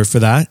category for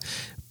that.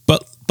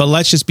 But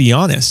let's just be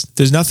honest.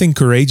 There's nothing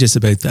courageous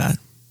about that.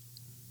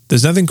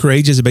 There's nothing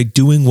courageous about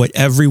doing what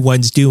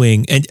everyone's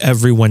doing and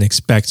everyone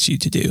expects you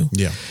to do.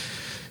 Yeah.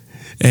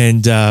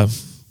 And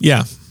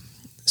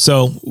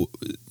so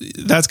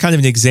that's kind of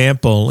an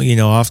example,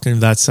 often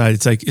on that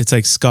side, it's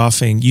like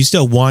scoffing. You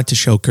still want to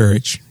show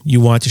courage. You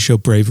want to show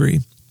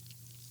bravery.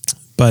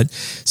 But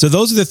so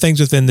those are the things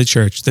within the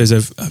church. There's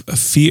a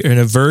fear, an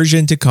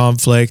aversion to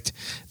conflict.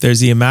 There's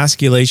the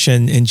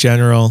emasculation in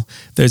general.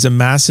 There's a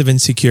massive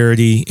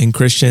insecurity in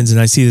Christians, and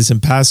I see this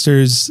in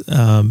pastors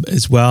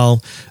as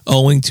well,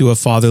 owing to a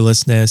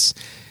fatherlessness.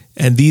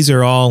 And these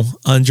are all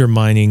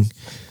undermining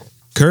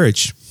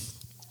courage.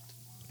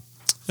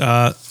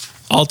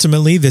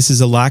 Ultimately, this is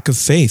a lack of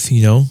faith.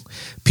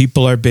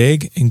 People are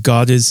big and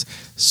God is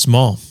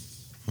small.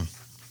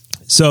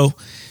 So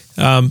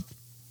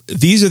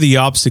these are the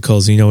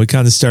obstacles. We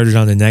kind of started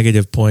on a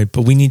negative point,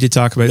 but we need to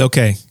talk about,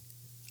 okay,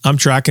 I'm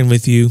tracking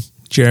with you,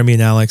 Jeremy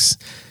and Alex.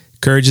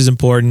 Courage is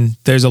important.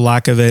 There's a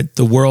lack of it.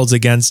 The world's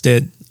against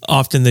it.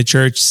 Often the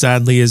church,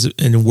 sadly,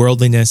 in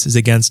worldliness is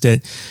against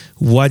it.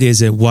 What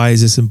is it? Why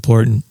is this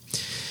important?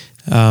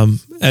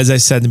 As I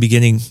said in the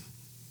beginning,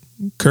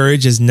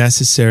 courage is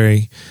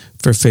necessary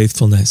for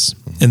faithfulness.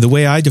 And the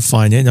way I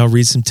define it, and I'll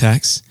read some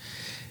text,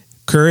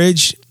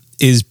 courage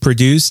is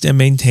produced and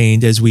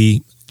maintained as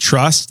we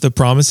trust the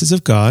promises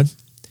of God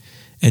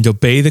and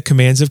obey the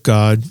commands of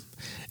God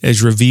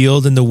as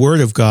revealed in the Word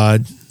of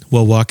God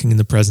while walking in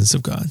the presence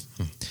of God.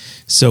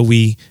 So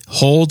we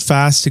hold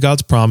fast to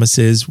God's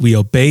promises, we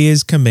obey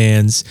His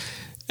commands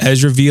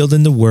as revealed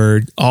in the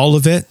Word, all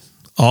of it,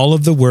 all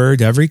of the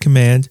Word, every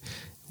command,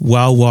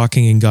 while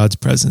walking in God's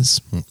presence.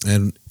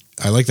 And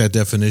I like that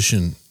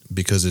definition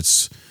because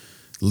it's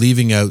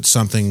leaving out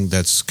something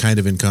that's kind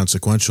of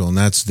inconsequential, and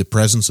that's the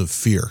presence of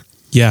fear.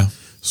 Yeah.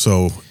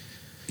 So,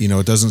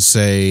 it doesn't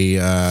say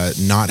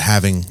not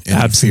having any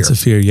absence fear. of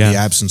fear, yeah. The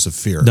absence of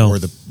fear, No. or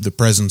the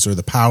presence or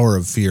the power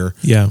of fear,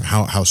 yeah.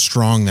 How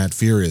strong that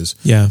fear is.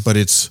 Yeah. But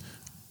it's,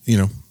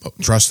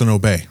 trust and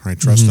obey, right?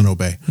 Trust and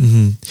obey.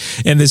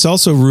 Mm-hmm. And this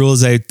also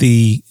rules out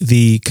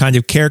the kind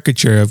of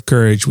caricature of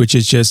courage, which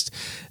is just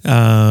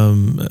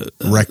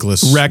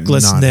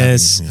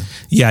recklessness,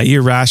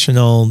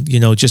 irrational,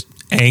 just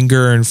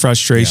anger and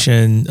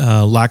frustration,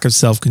 lack of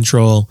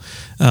self-control.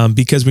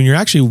 Because when you're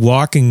actually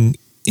walking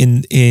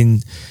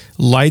in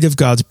light of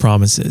God's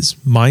promises,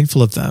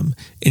 mindful of them,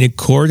 in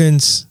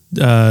accordance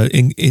to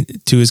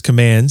His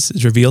commands,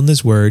 as revealed in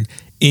His Word,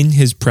 in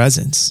His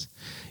presence,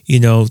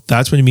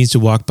 that's what it means to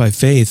walk by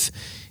faith.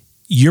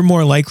 You're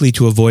more likely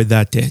to avoid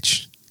that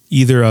ditch,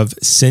 either of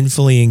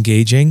sinfully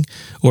engaging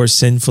or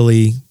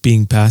sinfully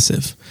being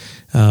passive.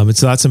 And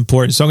so that's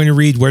important. So I'm going to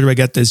read, where do I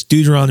get this?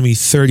 Deuteronomy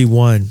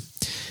 31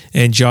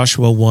 and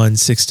Joshua 1,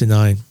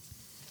 6-9.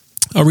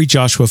 I'll read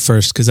Joshua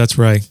first because that's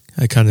where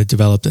I kind of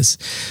developed this.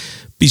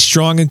 Be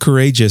strong and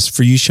courageous,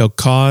 for you shall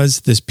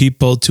cause this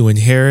people to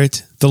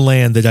inherit the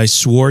land that I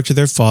swore to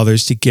their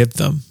fathers to give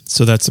them.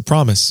 So that's the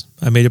promise.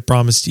 I made a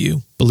promise to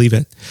you. Believe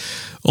it.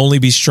 Only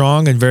be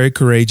strong and very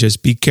courageous.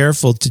 Be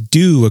careful to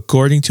do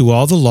according to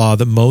all the law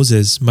that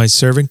Moses, my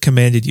servant,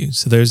 commanded you.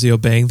 So there's the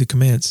obeying the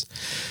commands.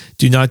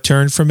 Do not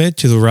turn from it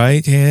to the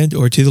right hand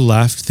or to the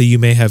left, that you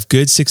may have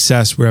good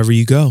success wherever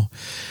you go.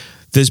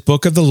 This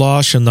book of the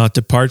law shall not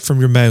depart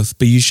from your mouth,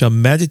 but you shall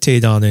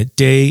meditate on it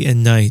day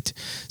and night,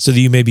 so that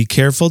you may be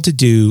careful to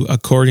do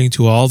according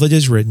to all that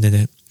is written in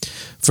it.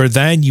 For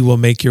then you will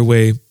make your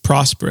way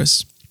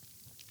prosperous,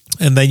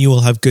 and then you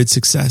will have good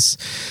success.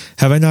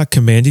 Have I not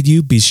commanded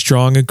you? Be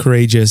strong and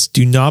courageous.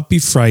 Do not be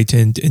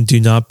frightened, and do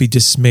not be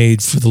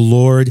dismayed, for the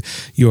Lord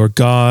your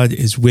God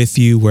is with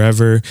you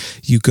wherever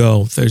you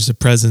go. There's the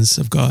presence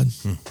of God.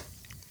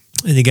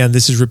 And again,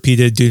 this is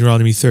repeated,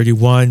 Deuteronomy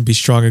 31, be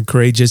strong and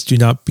courageous. Do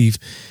not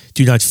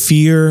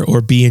fear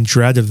or be in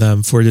dread of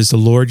them, for it is the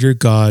Lord your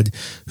God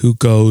who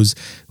goes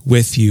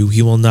with you.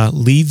 He will not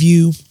leave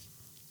you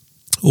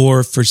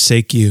or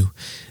forsake you.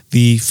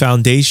 The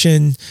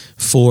foundation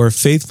for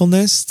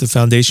faithfulness, the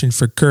foundation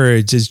for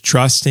courage is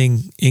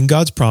trusting in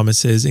God's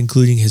promises,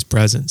 including His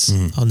presence.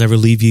 I'll never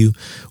leave you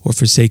or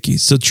forsake you.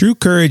 So true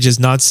courage is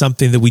not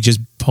something that we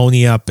just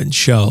pony up and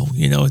show.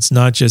 It's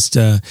not just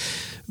a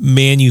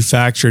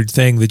manufactured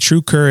thing. The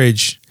true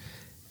courage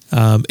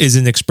is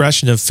an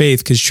expression of faith,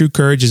 because true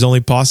courage is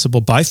only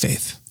possible by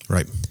faith.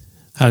 Right.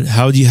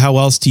 How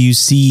else do you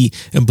see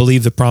and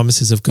believe the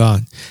promises of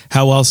God?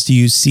 How else do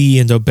you see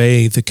and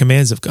obey the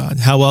commands of God?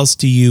 How else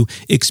do you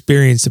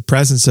experience the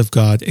presence of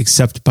God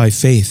except by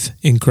faith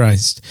in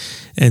Christ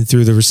and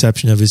through the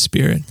reception of His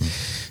Spirit?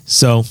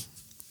 So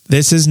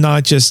this is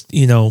not just,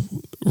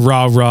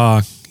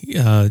 rah,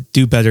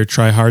 do better,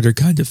 try harder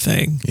kind of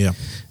thing. Yeah.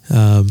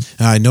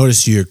 I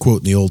noticed your quote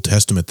in the Old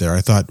Testament there.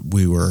 I thought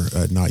we were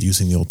not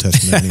using the Old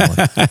Testament anymore.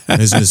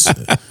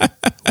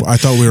 I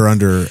thought we were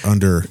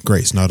under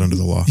grace, not under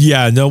the law.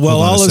 Yeah, no.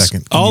 Well,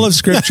 all of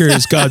Scripture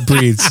is God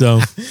breathed.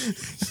 So,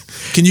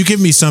 can you give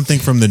me something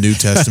from the New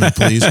Testament,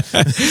 please?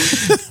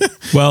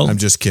 Well, I'm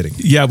just kidding.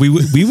 Yeah,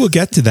 we will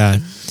get to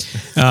that.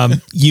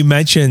 You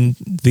mentioned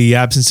the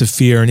absence of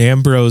fear, and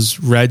Ambrose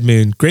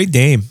Redmoon, great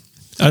name.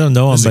 I don't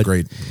know him, That's but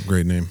a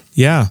great name.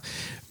 Yeah.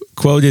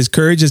 Quote is,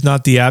 courage is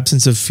not the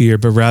absence of fear,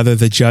 but rather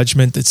the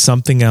judgment that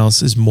something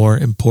else is more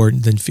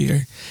important than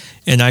fear.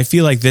 And I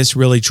feel like this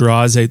really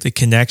draws out the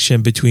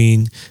connection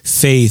between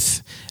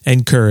faith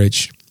and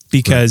courage,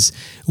 because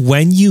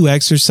when you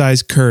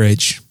exercise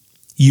courage,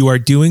 You are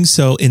doing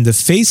so in the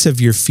face of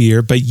your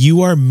fear, but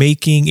you are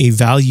making a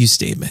value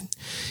statement.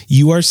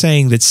 You are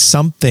saying that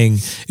something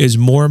is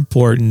more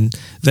important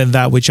than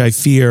that which I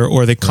fear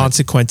or the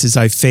consequences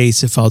I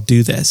face if I'll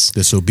do this.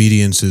 This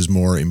obedience is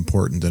more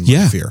important than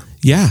my fear.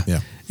 Yeah.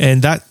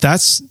 And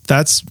that's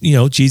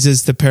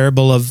Jesus, the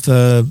parable of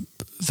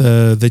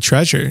the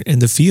treasure in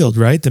the field,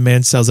 right? The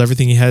man sells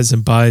everything he has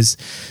and buys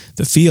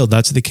the field.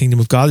 That's what the kingdom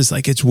of God is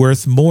like. It's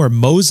worth more.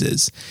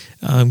 Moses,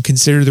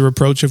 consider the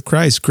reproach of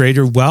Christ,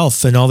 greater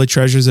wealth than all the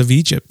treasures of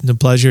Egypt and the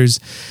pleasures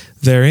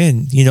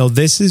therein.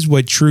 This is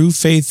what true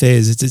faith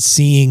is. It's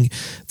seeing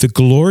the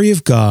glory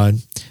of God,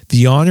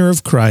 the honor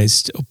of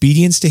Christ,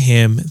 obedience to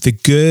him, the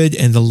good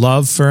and the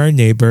love for our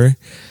neighbor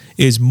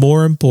is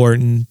more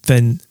important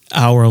than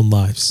our own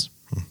lives.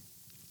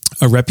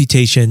 Our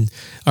reputation,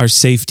 our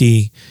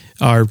safety,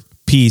 our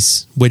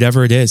peace,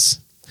 whatever it is.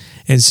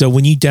 And so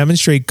when you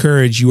demonstrate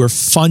courage, you are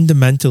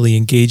fundamentally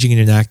engaging in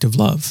an act of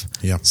love,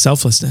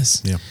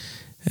 selflessness. Yeah.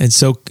 And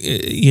so,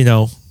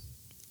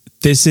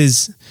 this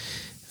is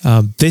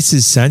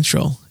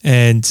central.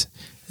 And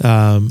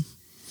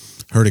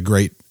heard a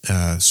great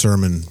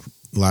sermon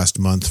last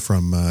month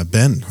from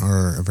Ben,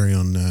 our very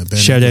own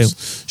Ben.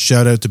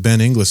 Shout out to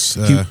Ben Inglis.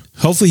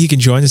 Hopefully he can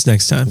join us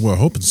next time. We're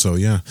hoping so.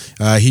 Yeah,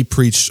 he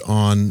preached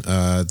on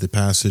the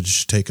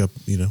passage: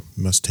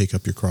 must take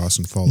up your cross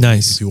and follow me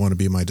if you want to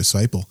be my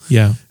disciple.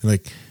 Yeah, and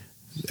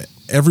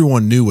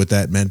everyone knew what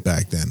that meant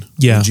back then.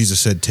 Yeah, when Jesus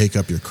said, "Take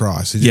up your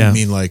cross," it didn't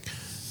mean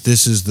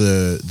this is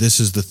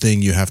the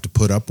thing you have to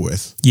put up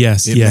with.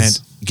 Yes, it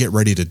meant get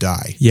ready to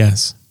die.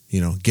 Yes.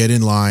 Get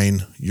in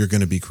line, you're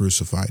going to be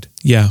crucified.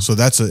 Yeah. So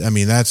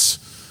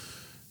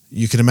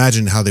you can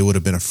imagine how they would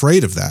have been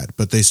afraid of that,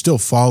 but they still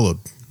followed.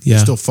 Yeah.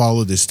 They still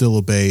followed, they still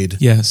obeyed.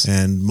 Yes.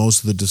 And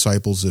most of the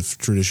disciples, if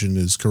tradition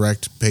is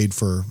correct, paid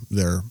for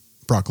their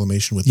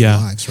proclamation with their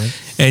lives, right?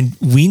 And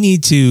we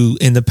need to,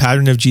 in the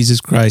pattern of Jesus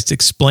Christ,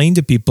 explain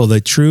to people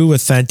that true,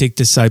 authentic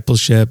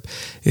discipleship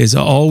is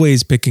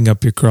always picking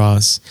up your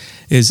cross,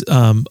 is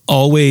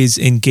always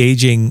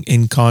engaging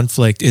in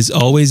conflict, is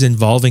always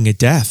involving a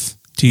death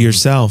to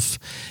yourself.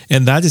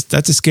 And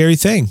that's a scary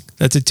thing.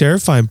 That's a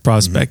terrifying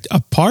prospect,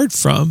 apart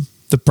from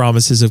the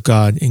promises of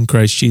God in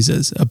Christ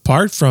Jesus,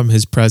 apart from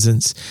his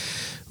presence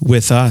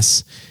with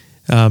us.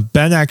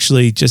 Ben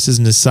actually, just as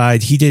an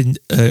aside, he did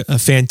a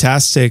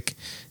fantastic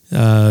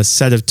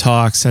set of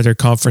talks at our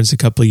conference a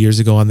couple of years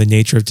ago on the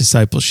nature of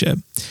discipleship,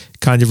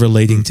 kind of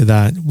relating to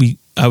that.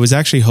 I was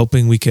actually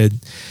hoping we could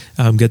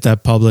get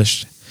that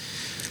published.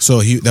 So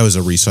that was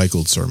a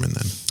recycled sermon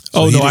then.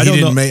 So I don't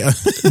know.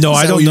 No,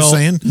 I don't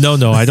know.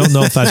 No, I don't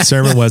know if that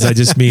sermon was. I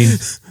just mean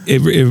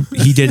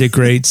he did a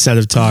great set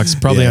of talks,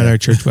 probably on our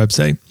church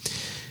website.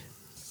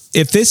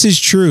 If this is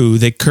true,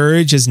 that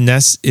courage is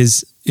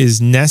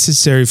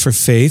necessary for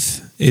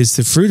faith, is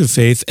the fruit of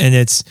faith, and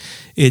it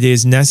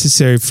is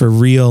necessary for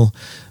real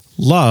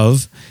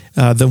love,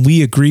 then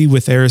we agree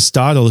with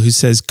Aristotle, who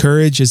says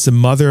courage is the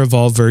mother of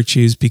all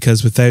virtues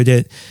because without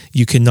it,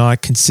 you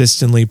cannot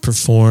consistently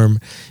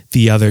perform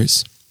the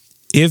others.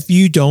 If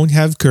you don't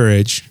have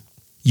courage,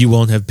 you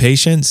won't have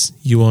patience,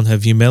 you won't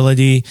have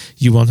humility,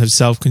 you won't have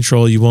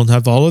self-control, you won't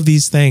have all of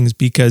these things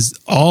because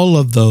all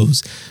of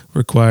those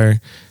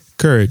require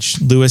courage.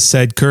 Lewis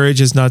said,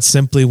 courage is not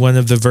simply one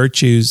of the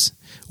virtues,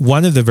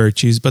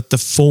 but the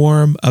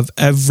form of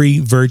every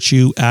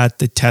virtue at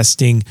the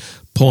testing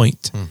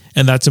point.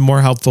 And that's a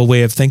more helpful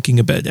way of thinking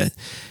about it.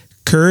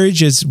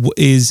 Courage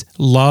is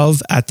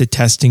love at the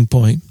testing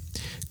point.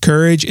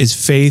 Courage is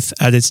faith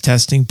at its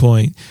testing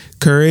point.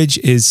 Courage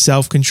is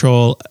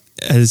self-control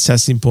at its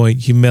testing point.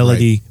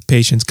 Humility,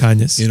 patience,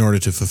 kindness. In order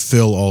to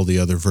fulfill all the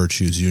other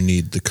virtues, you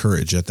need the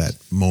courage at that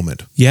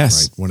moment.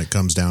 Yes. Right? When it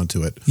comes down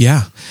to it.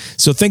 Yeah.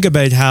 So think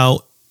about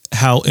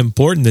how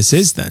important this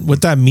is then.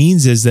 What that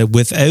means is that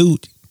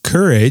without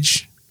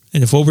courage,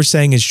 and if what we're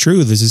saying is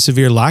true, there's a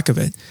severe lack of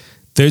it.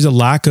 There's a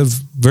lack of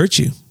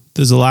virtue.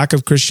 There's a lack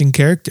of Christian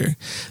character.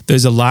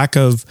 There's a lack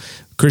of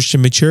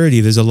Christian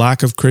maturity. There's a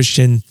lack of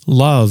Christian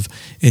love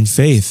and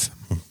faith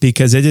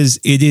because it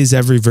is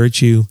every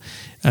virtue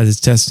at its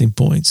testing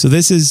point. So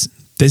this is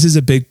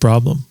a big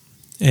problem,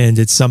 and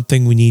it's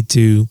something we need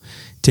to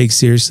take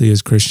seriously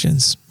as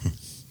Christians.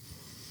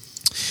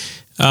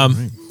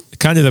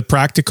 Kind of the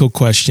practical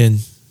question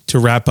to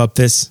wrap up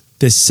this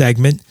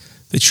segment,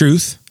 the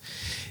truth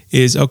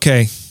is,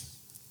 okay,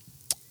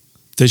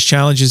 there's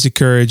challenges to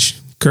courage.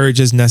 Courage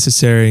is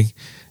necessary.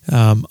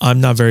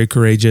 I'm not very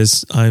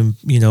courageous. I'm,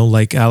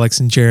 like Alex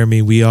and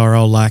Jeremy, we are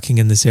all lacking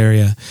in this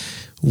area.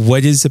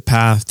 What is the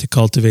path to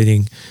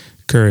cultivating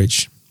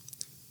courage?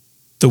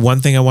 The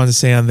one thing I want to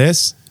say on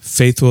this,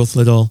 faithful with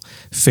little,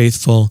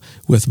 faithful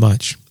with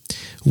much.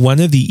 One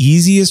of the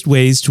easiest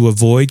ways to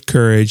avoid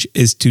courage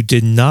is to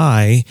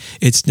deny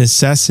its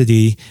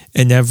necessity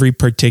in every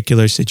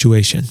particular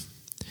situation.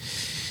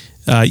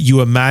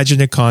 You imagine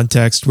a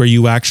context where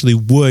you actually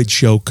would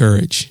show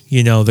courage.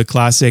 The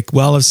classic,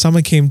 well, if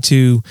someone came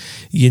to,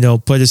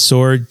 put a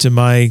sword to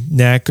my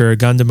neck or a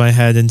gun to my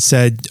head and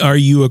said, are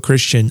you a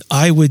Christian?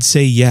 I would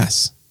say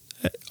yes.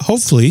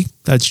 Hopefully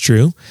that's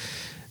true.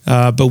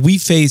 But we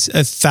face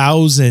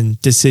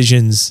 1,000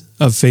 decisions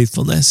of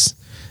faithfulness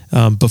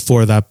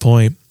before that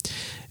point.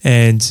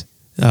 And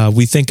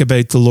we think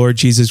about the Lord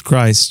Jesus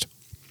Christ.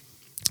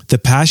 The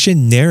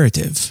passion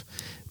narrative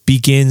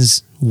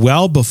begins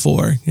well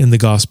before, in the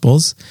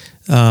Gospels,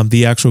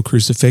 the actual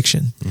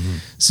crucifixion. Mm-hmm.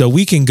 So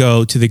we can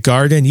go to the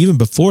garden, even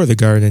before the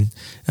garden.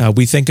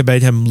 We think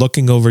about him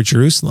looking over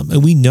Jerusalem,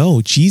 and we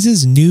know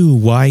Jesus knew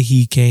why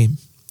he came.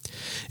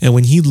 And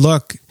when he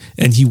looked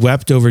and he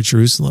wept over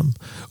Jerusalem,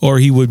 or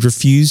he would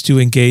refuse to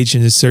engage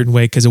in a certain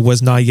way because it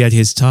was not yet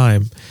his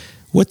time,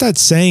 what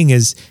that's saying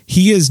is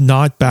he is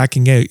not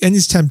backing out. And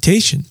his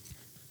temptation.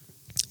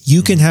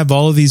 You can have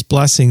all of these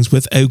blessings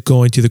without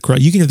going to the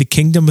cross. You can have the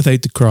kingdom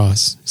without the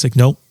cross. It's like,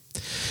 nope,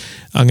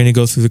 I'm going to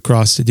go through the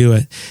cross to do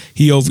it.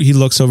 He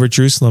looks over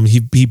Jerusalem. He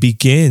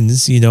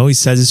begins, he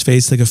set his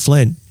face like a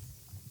flint.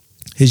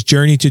 His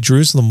journey to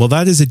Jerusalem, well,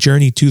 that is a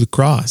journey to the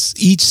cross.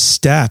 Each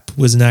step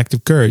was an act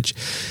of courage.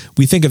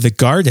 We think of the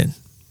garden,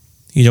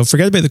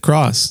 forget about the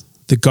cross.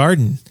 The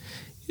garden,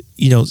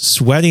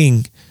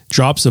 sweating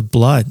drops of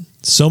blood,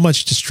 so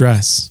much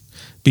distress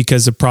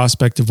because the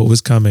prospect of what was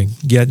coming,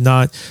 yet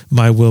not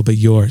my will, but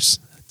yours.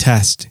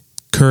 Test,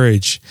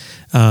 courage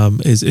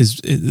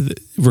is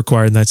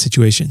required in that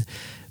situation.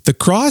 The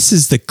cross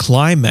is the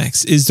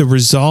climax, is the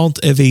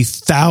result of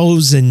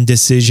 1,000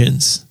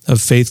 decisions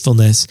of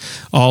faithfulness,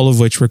 all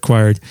of which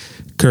required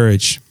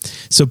courage.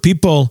 So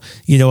people,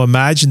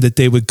 imagine that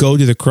they would go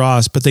to the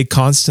cross, but they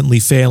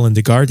constantly fail in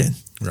the garden.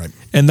 Right.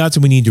 And that's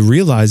what we need to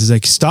realize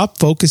is stop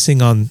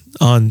focusing on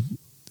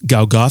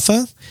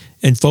Golgotha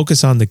and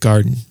focus on the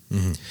garden.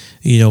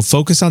 Mm-hmm.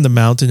 Focus on the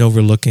mountain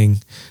overlooking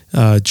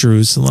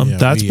Jerusalem. Yeah,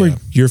 that's where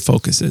your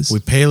focus is. We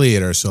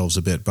palliate ourselves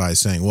a bit by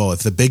saying, well, if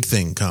the big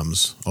thing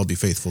comes, I'll be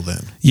faithful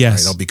then.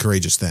 Yes. Right? I'll be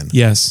courageous then.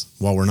 Yes.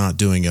 While we're not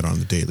doing it on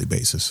a daily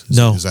basis.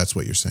 No. Because that's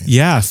what you're saying.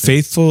 Yeah.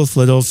 Faithful with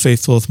little,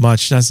 faithful with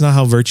much. That's not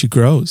how virtue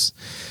grows.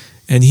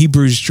 And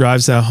Hebrews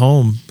drives that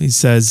home. He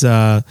says,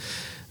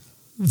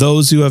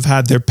 those who have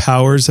had their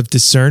powers of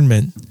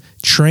discernment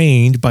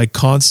trained by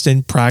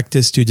constant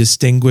practice to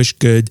distinguish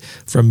good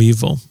from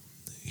evil.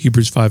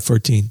 Hebrews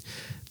 5:14.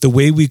 The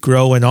way we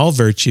grow in all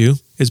virtue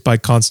is by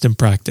constant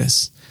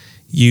practice.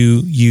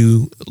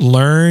 You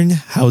learn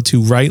how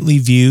to rightly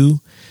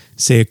view,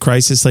 say, a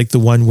crisis like the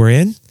one we're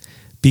in,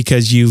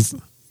 because you've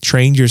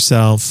trained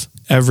yourself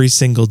every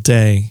single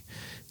day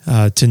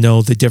to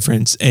know the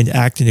difference and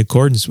act in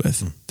accordance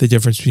with the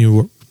difference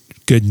between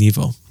good and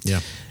evil.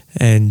 Yeah.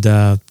 And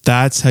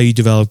that's how you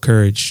develop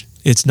courage.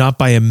 It's not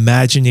by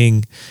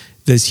imagining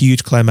this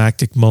huge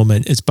climactic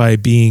moment. It's by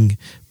being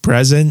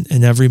present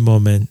in every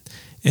moment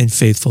and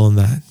faithful in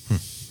that.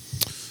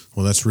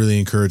 Well, that's really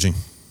encouraging,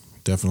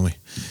 definitely.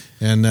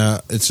 And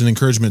it's an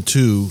encouragement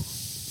too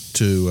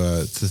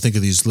to think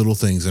of these little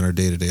things in our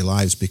day-to-day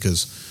lives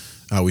because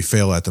we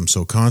fail at them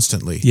so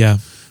constantly. Yeah.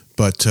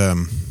 But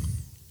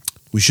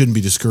we shouldn't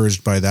be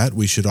discouraged by that.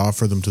 We should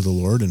offer them to the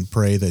Lord and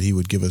pray that He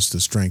would give us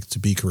the strength to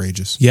be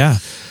courageous. Yeah.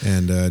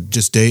 And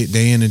just day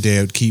in and day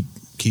out, keep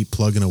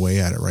plugging away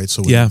at it, right?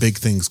 So when the big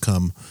things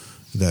come,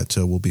 that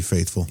we'll be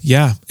faithful.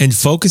 Yeah. And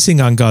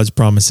focusing on God's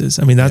promises.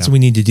 I mean, that's what we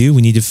need to do.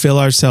 We need to fill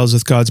ourselves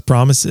with God's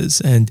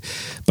promises and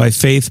by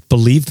faith,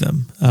 believe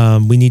them.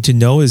 We need to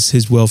know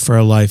His will for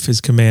our life, His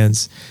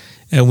commands,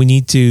 and we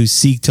need to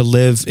seek to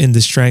live in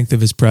the strength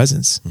of His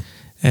presence.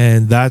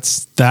 And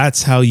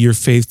that's how you're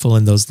faithful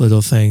in those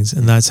little things.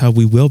 And that's how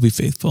we will be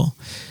faithful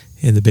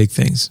in the big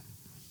things.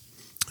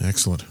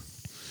 Excellent.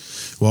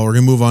 Well, we're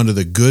going to move on to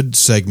the good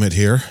segment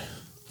here.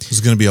 This is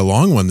going to be a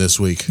long one this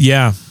week.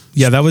 Yeah.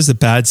 Yeah, that was the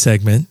bad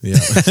segment. Yeah.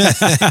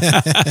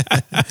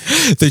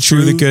 The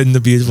true, the good, and the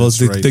beautiful.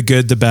 The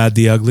good, the bad,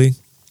 the ugly.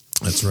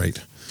 That's right.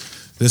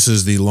 This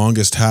is the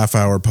longest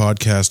half-hour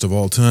podcast of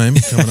all time,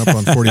 coming up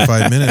on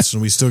 45 minutes,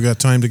 and we still got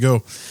time to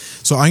go.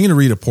 So I'm going to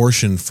read a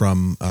portion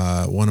from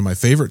one of my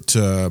favorite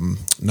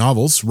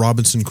novels,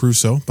 Robinson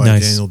Crusoe, by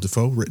Daniel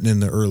Defoe, written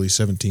in the early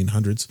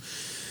 1700s.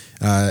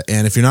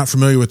 And if you're not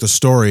familiar with the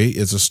story,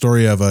 it's a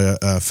story of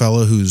a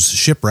fellow who's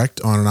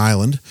shipwrecked on an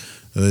island.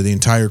 The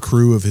entire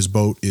crew of his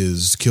boat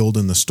is killed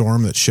in the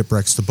storm that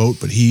shipwrecks the boat,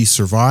 but he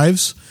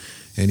survives,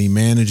 and he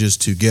manages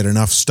to get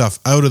enough stuff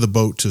out of the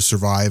boat to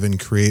survive and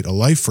create a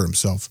life for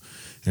himself.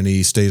 And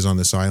he stays on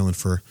this island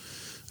for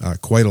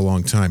quite a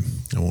long time.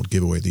 I won't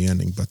give away the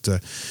ending,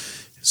 but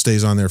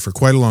stays on there for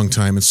quite a long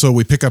time. And so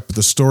we pick up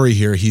the story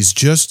here. He's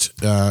just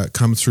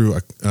come through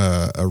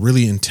a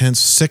really intense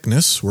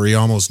sickness where he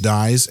almost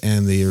dies,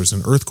 and there's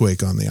an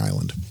earthquake on the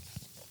island.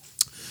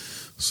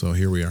 So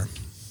here we are.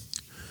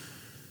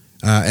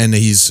 And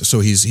he's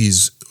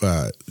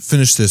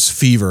finished this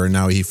fever, and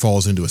now he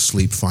falls into a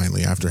sleep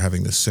finally after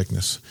having this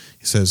sickness.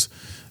 He says,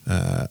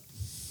 and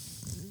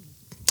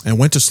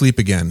went to sleep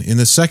again. In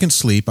the second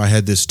sleep, I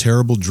had this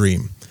terrible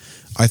dream.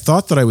 I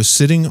thought that I was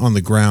sitting on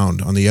the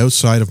ground on the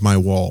outside of my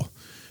wall,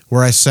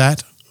 where I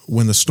sat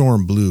when the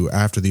storm blew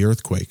after the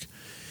earthquake,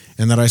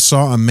 and that I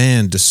saw a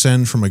man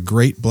descend from a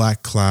great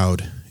black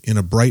cloud in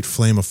a bright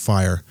flame of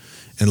fire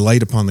and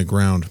light upon the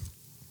ground.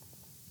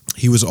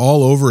 He was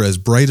all over as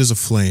bright as a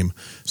flame,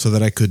 so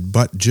that I could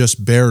but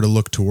just bear to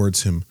look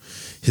towards him.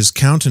 His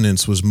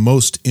countenance was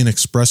most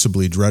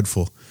inexpressibly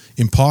dreadful,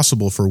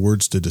 impossible for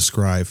words to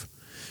describe.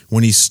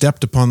 When he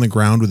stepped upon the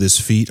ground with his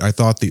feet, I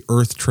thought the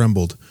earth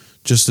trembled,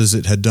 just as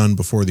it had done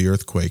before the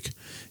earthquake,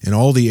 and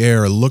all the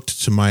air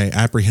looked to my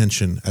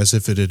apprehension as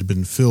if it had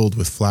been filled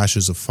with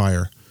flashes of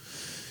fire.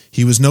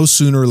 He was no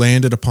sooner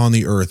landed upon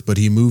the earth, but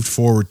he moved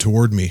forward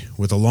toward me,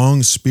 with a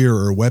long spear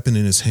or weapon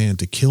in his hand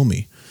to kill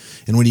me.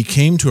 And when he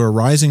came to a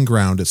rising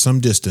ground at some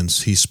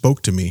distance, he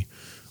spoke to me,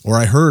 or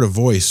I heard a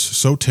voice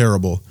so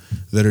terrible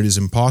that it is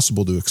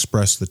impossible to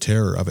express the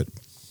terror of it.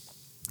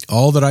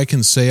 All that I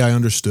can say I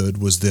understood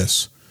was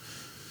this: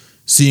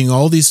 "Seeing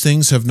all these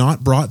things have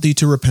not brought thee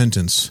to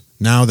repentance,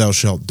 now thou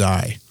shalt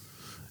die."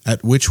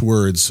 At which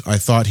words I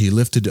thought he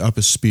lifted up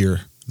a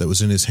spear that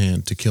was in his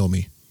hand to kill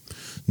me.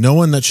 No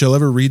one that shall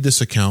ever read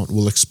this account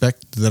will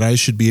expect that I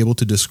should be able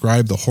to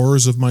describe the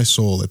horrors of my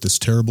soul at this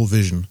terrible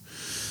vision.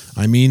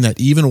 I mean that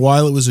even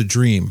while it was a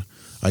dream,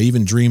 I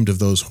even dreamed of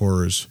those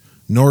horrors,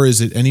 nor is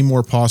it any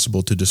more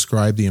possible to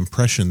describe the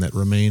impression that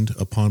remained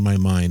upon my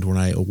mind when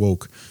I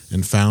awoke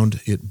and found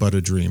it but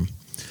a dream.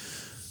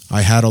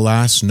 I had,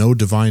 alas, no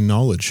divine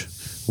knowledge.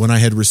 What I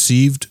had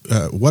received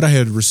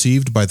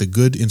by the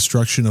good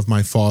instruction of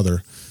my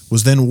father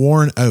was then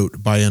worn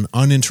out by an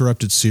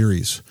uninterrupted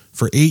series,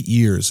 for 8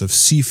 years, of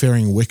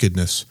seafaring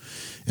wickedness,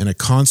 and a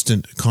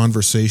constant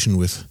conversation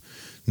with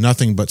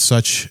nothing but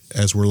such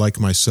as were like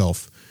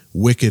myself,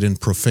 wicked and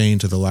profane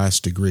to the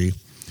last degree.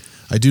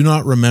 I do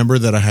not remember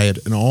that I had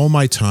in all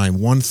my time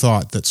one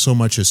thought that so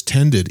much as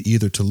tended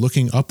either to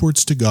looking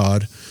upwards to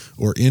God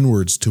or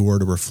inwards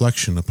toward a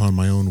reflection upon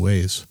my own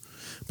ways.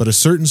 But a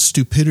certain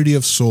stupidity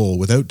of soul,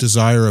 without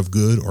desire of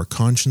good or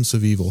conscience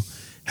of evil,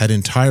 had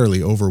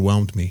entirely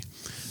overwhelmed me,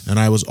 and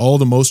I was all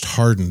the most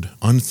hardened,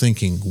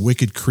 unthinking,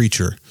 wicked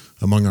creature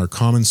among our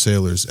common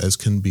sailors as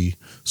can be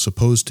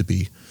supposed to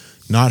be,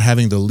 not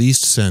having the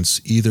least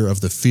sense either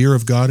of the fear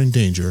of God in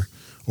danger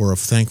or of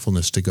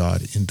thankfulness to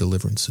God in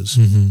deliverances.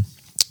 Mm-hmm.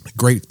 A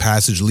great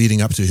passage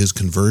leading up to his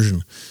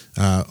conversion.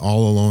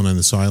 All alone on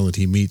this island,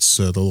 he meets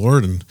the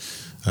Lord and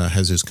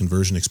has his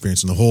conversion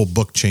experience, and the whole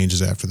book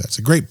changes after that. It's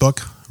a great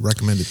book. I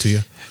recommend it to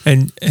you.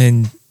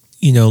 And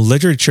you know,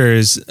 literature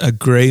is a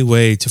great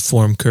way to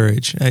form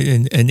courage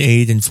and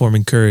aid in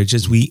forming courage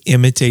as we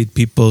imitate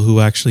people who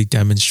actually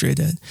demonstrate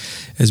it,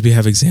 as we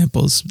have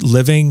examples,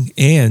 living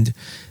and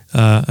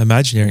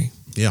imaginary.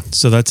 Yeah.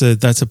 So that's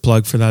a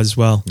plug for that as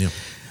well. Yeah.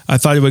 I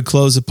thought I would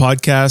close the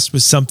podcast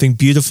with something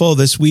beautiful.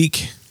 This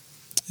week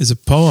is a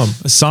poem,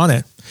 a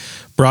sonnet,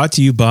 brought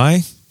to you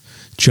by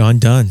John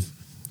Donne.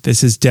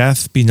 This is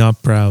Death, Be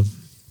Not Proud.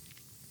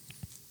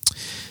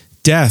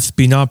 Death,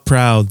 be not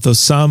proud, though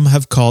some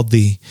have called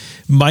thee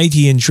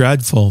mighty and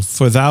dreadful,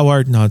 for thou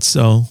art not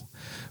so.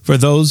 For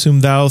those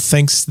whom thou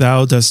think'st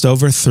thou dost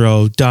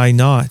overthrow, die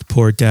not,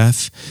 poor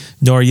death,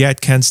 nor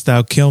yet canst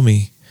thou kill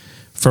me.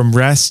 From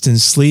rest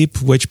and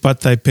sleep, which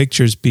but thy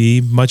pictures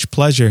be, much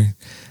pleasure,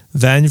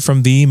 then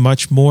from thee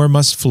much more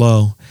must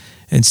flow,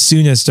 and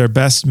soonest our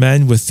best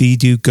men with thee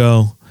do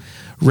go,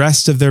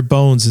 rest of their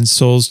bones and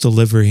souls'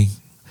 delivery.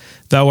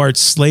 Thou art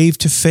slave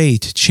to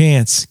fate,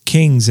 chance,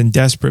 kings, and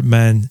desperate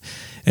men,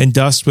 and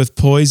dost with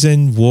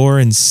poison, war,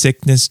 and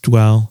sickness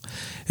dwell.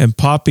 And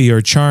poppy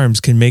or charms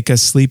can make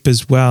us sleep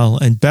as well,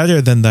 and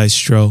better than thy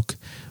stroke.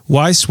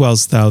 Why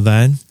swell'st thou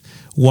then?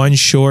 One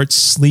short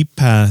sleep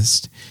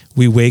past,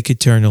 we wake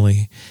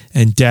eternally,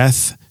 and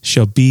death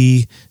shall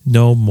be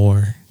no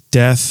more.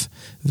 Death,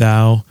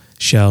 thou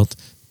shalt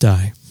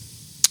die.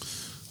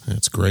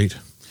 That's great.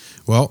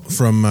 Well,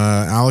 from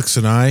Alex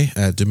and I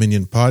at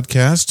Dominion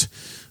Podcast,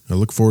 I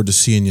look forward to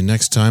seeing you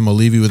next time. I'll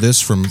leave you with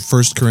this from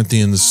 1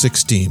 Corinthians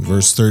 16,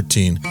 verse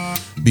 13.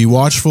 Be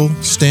watchful,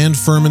 stand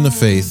firm in the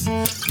faith,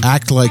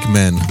 act like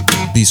men,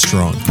 be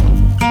strong.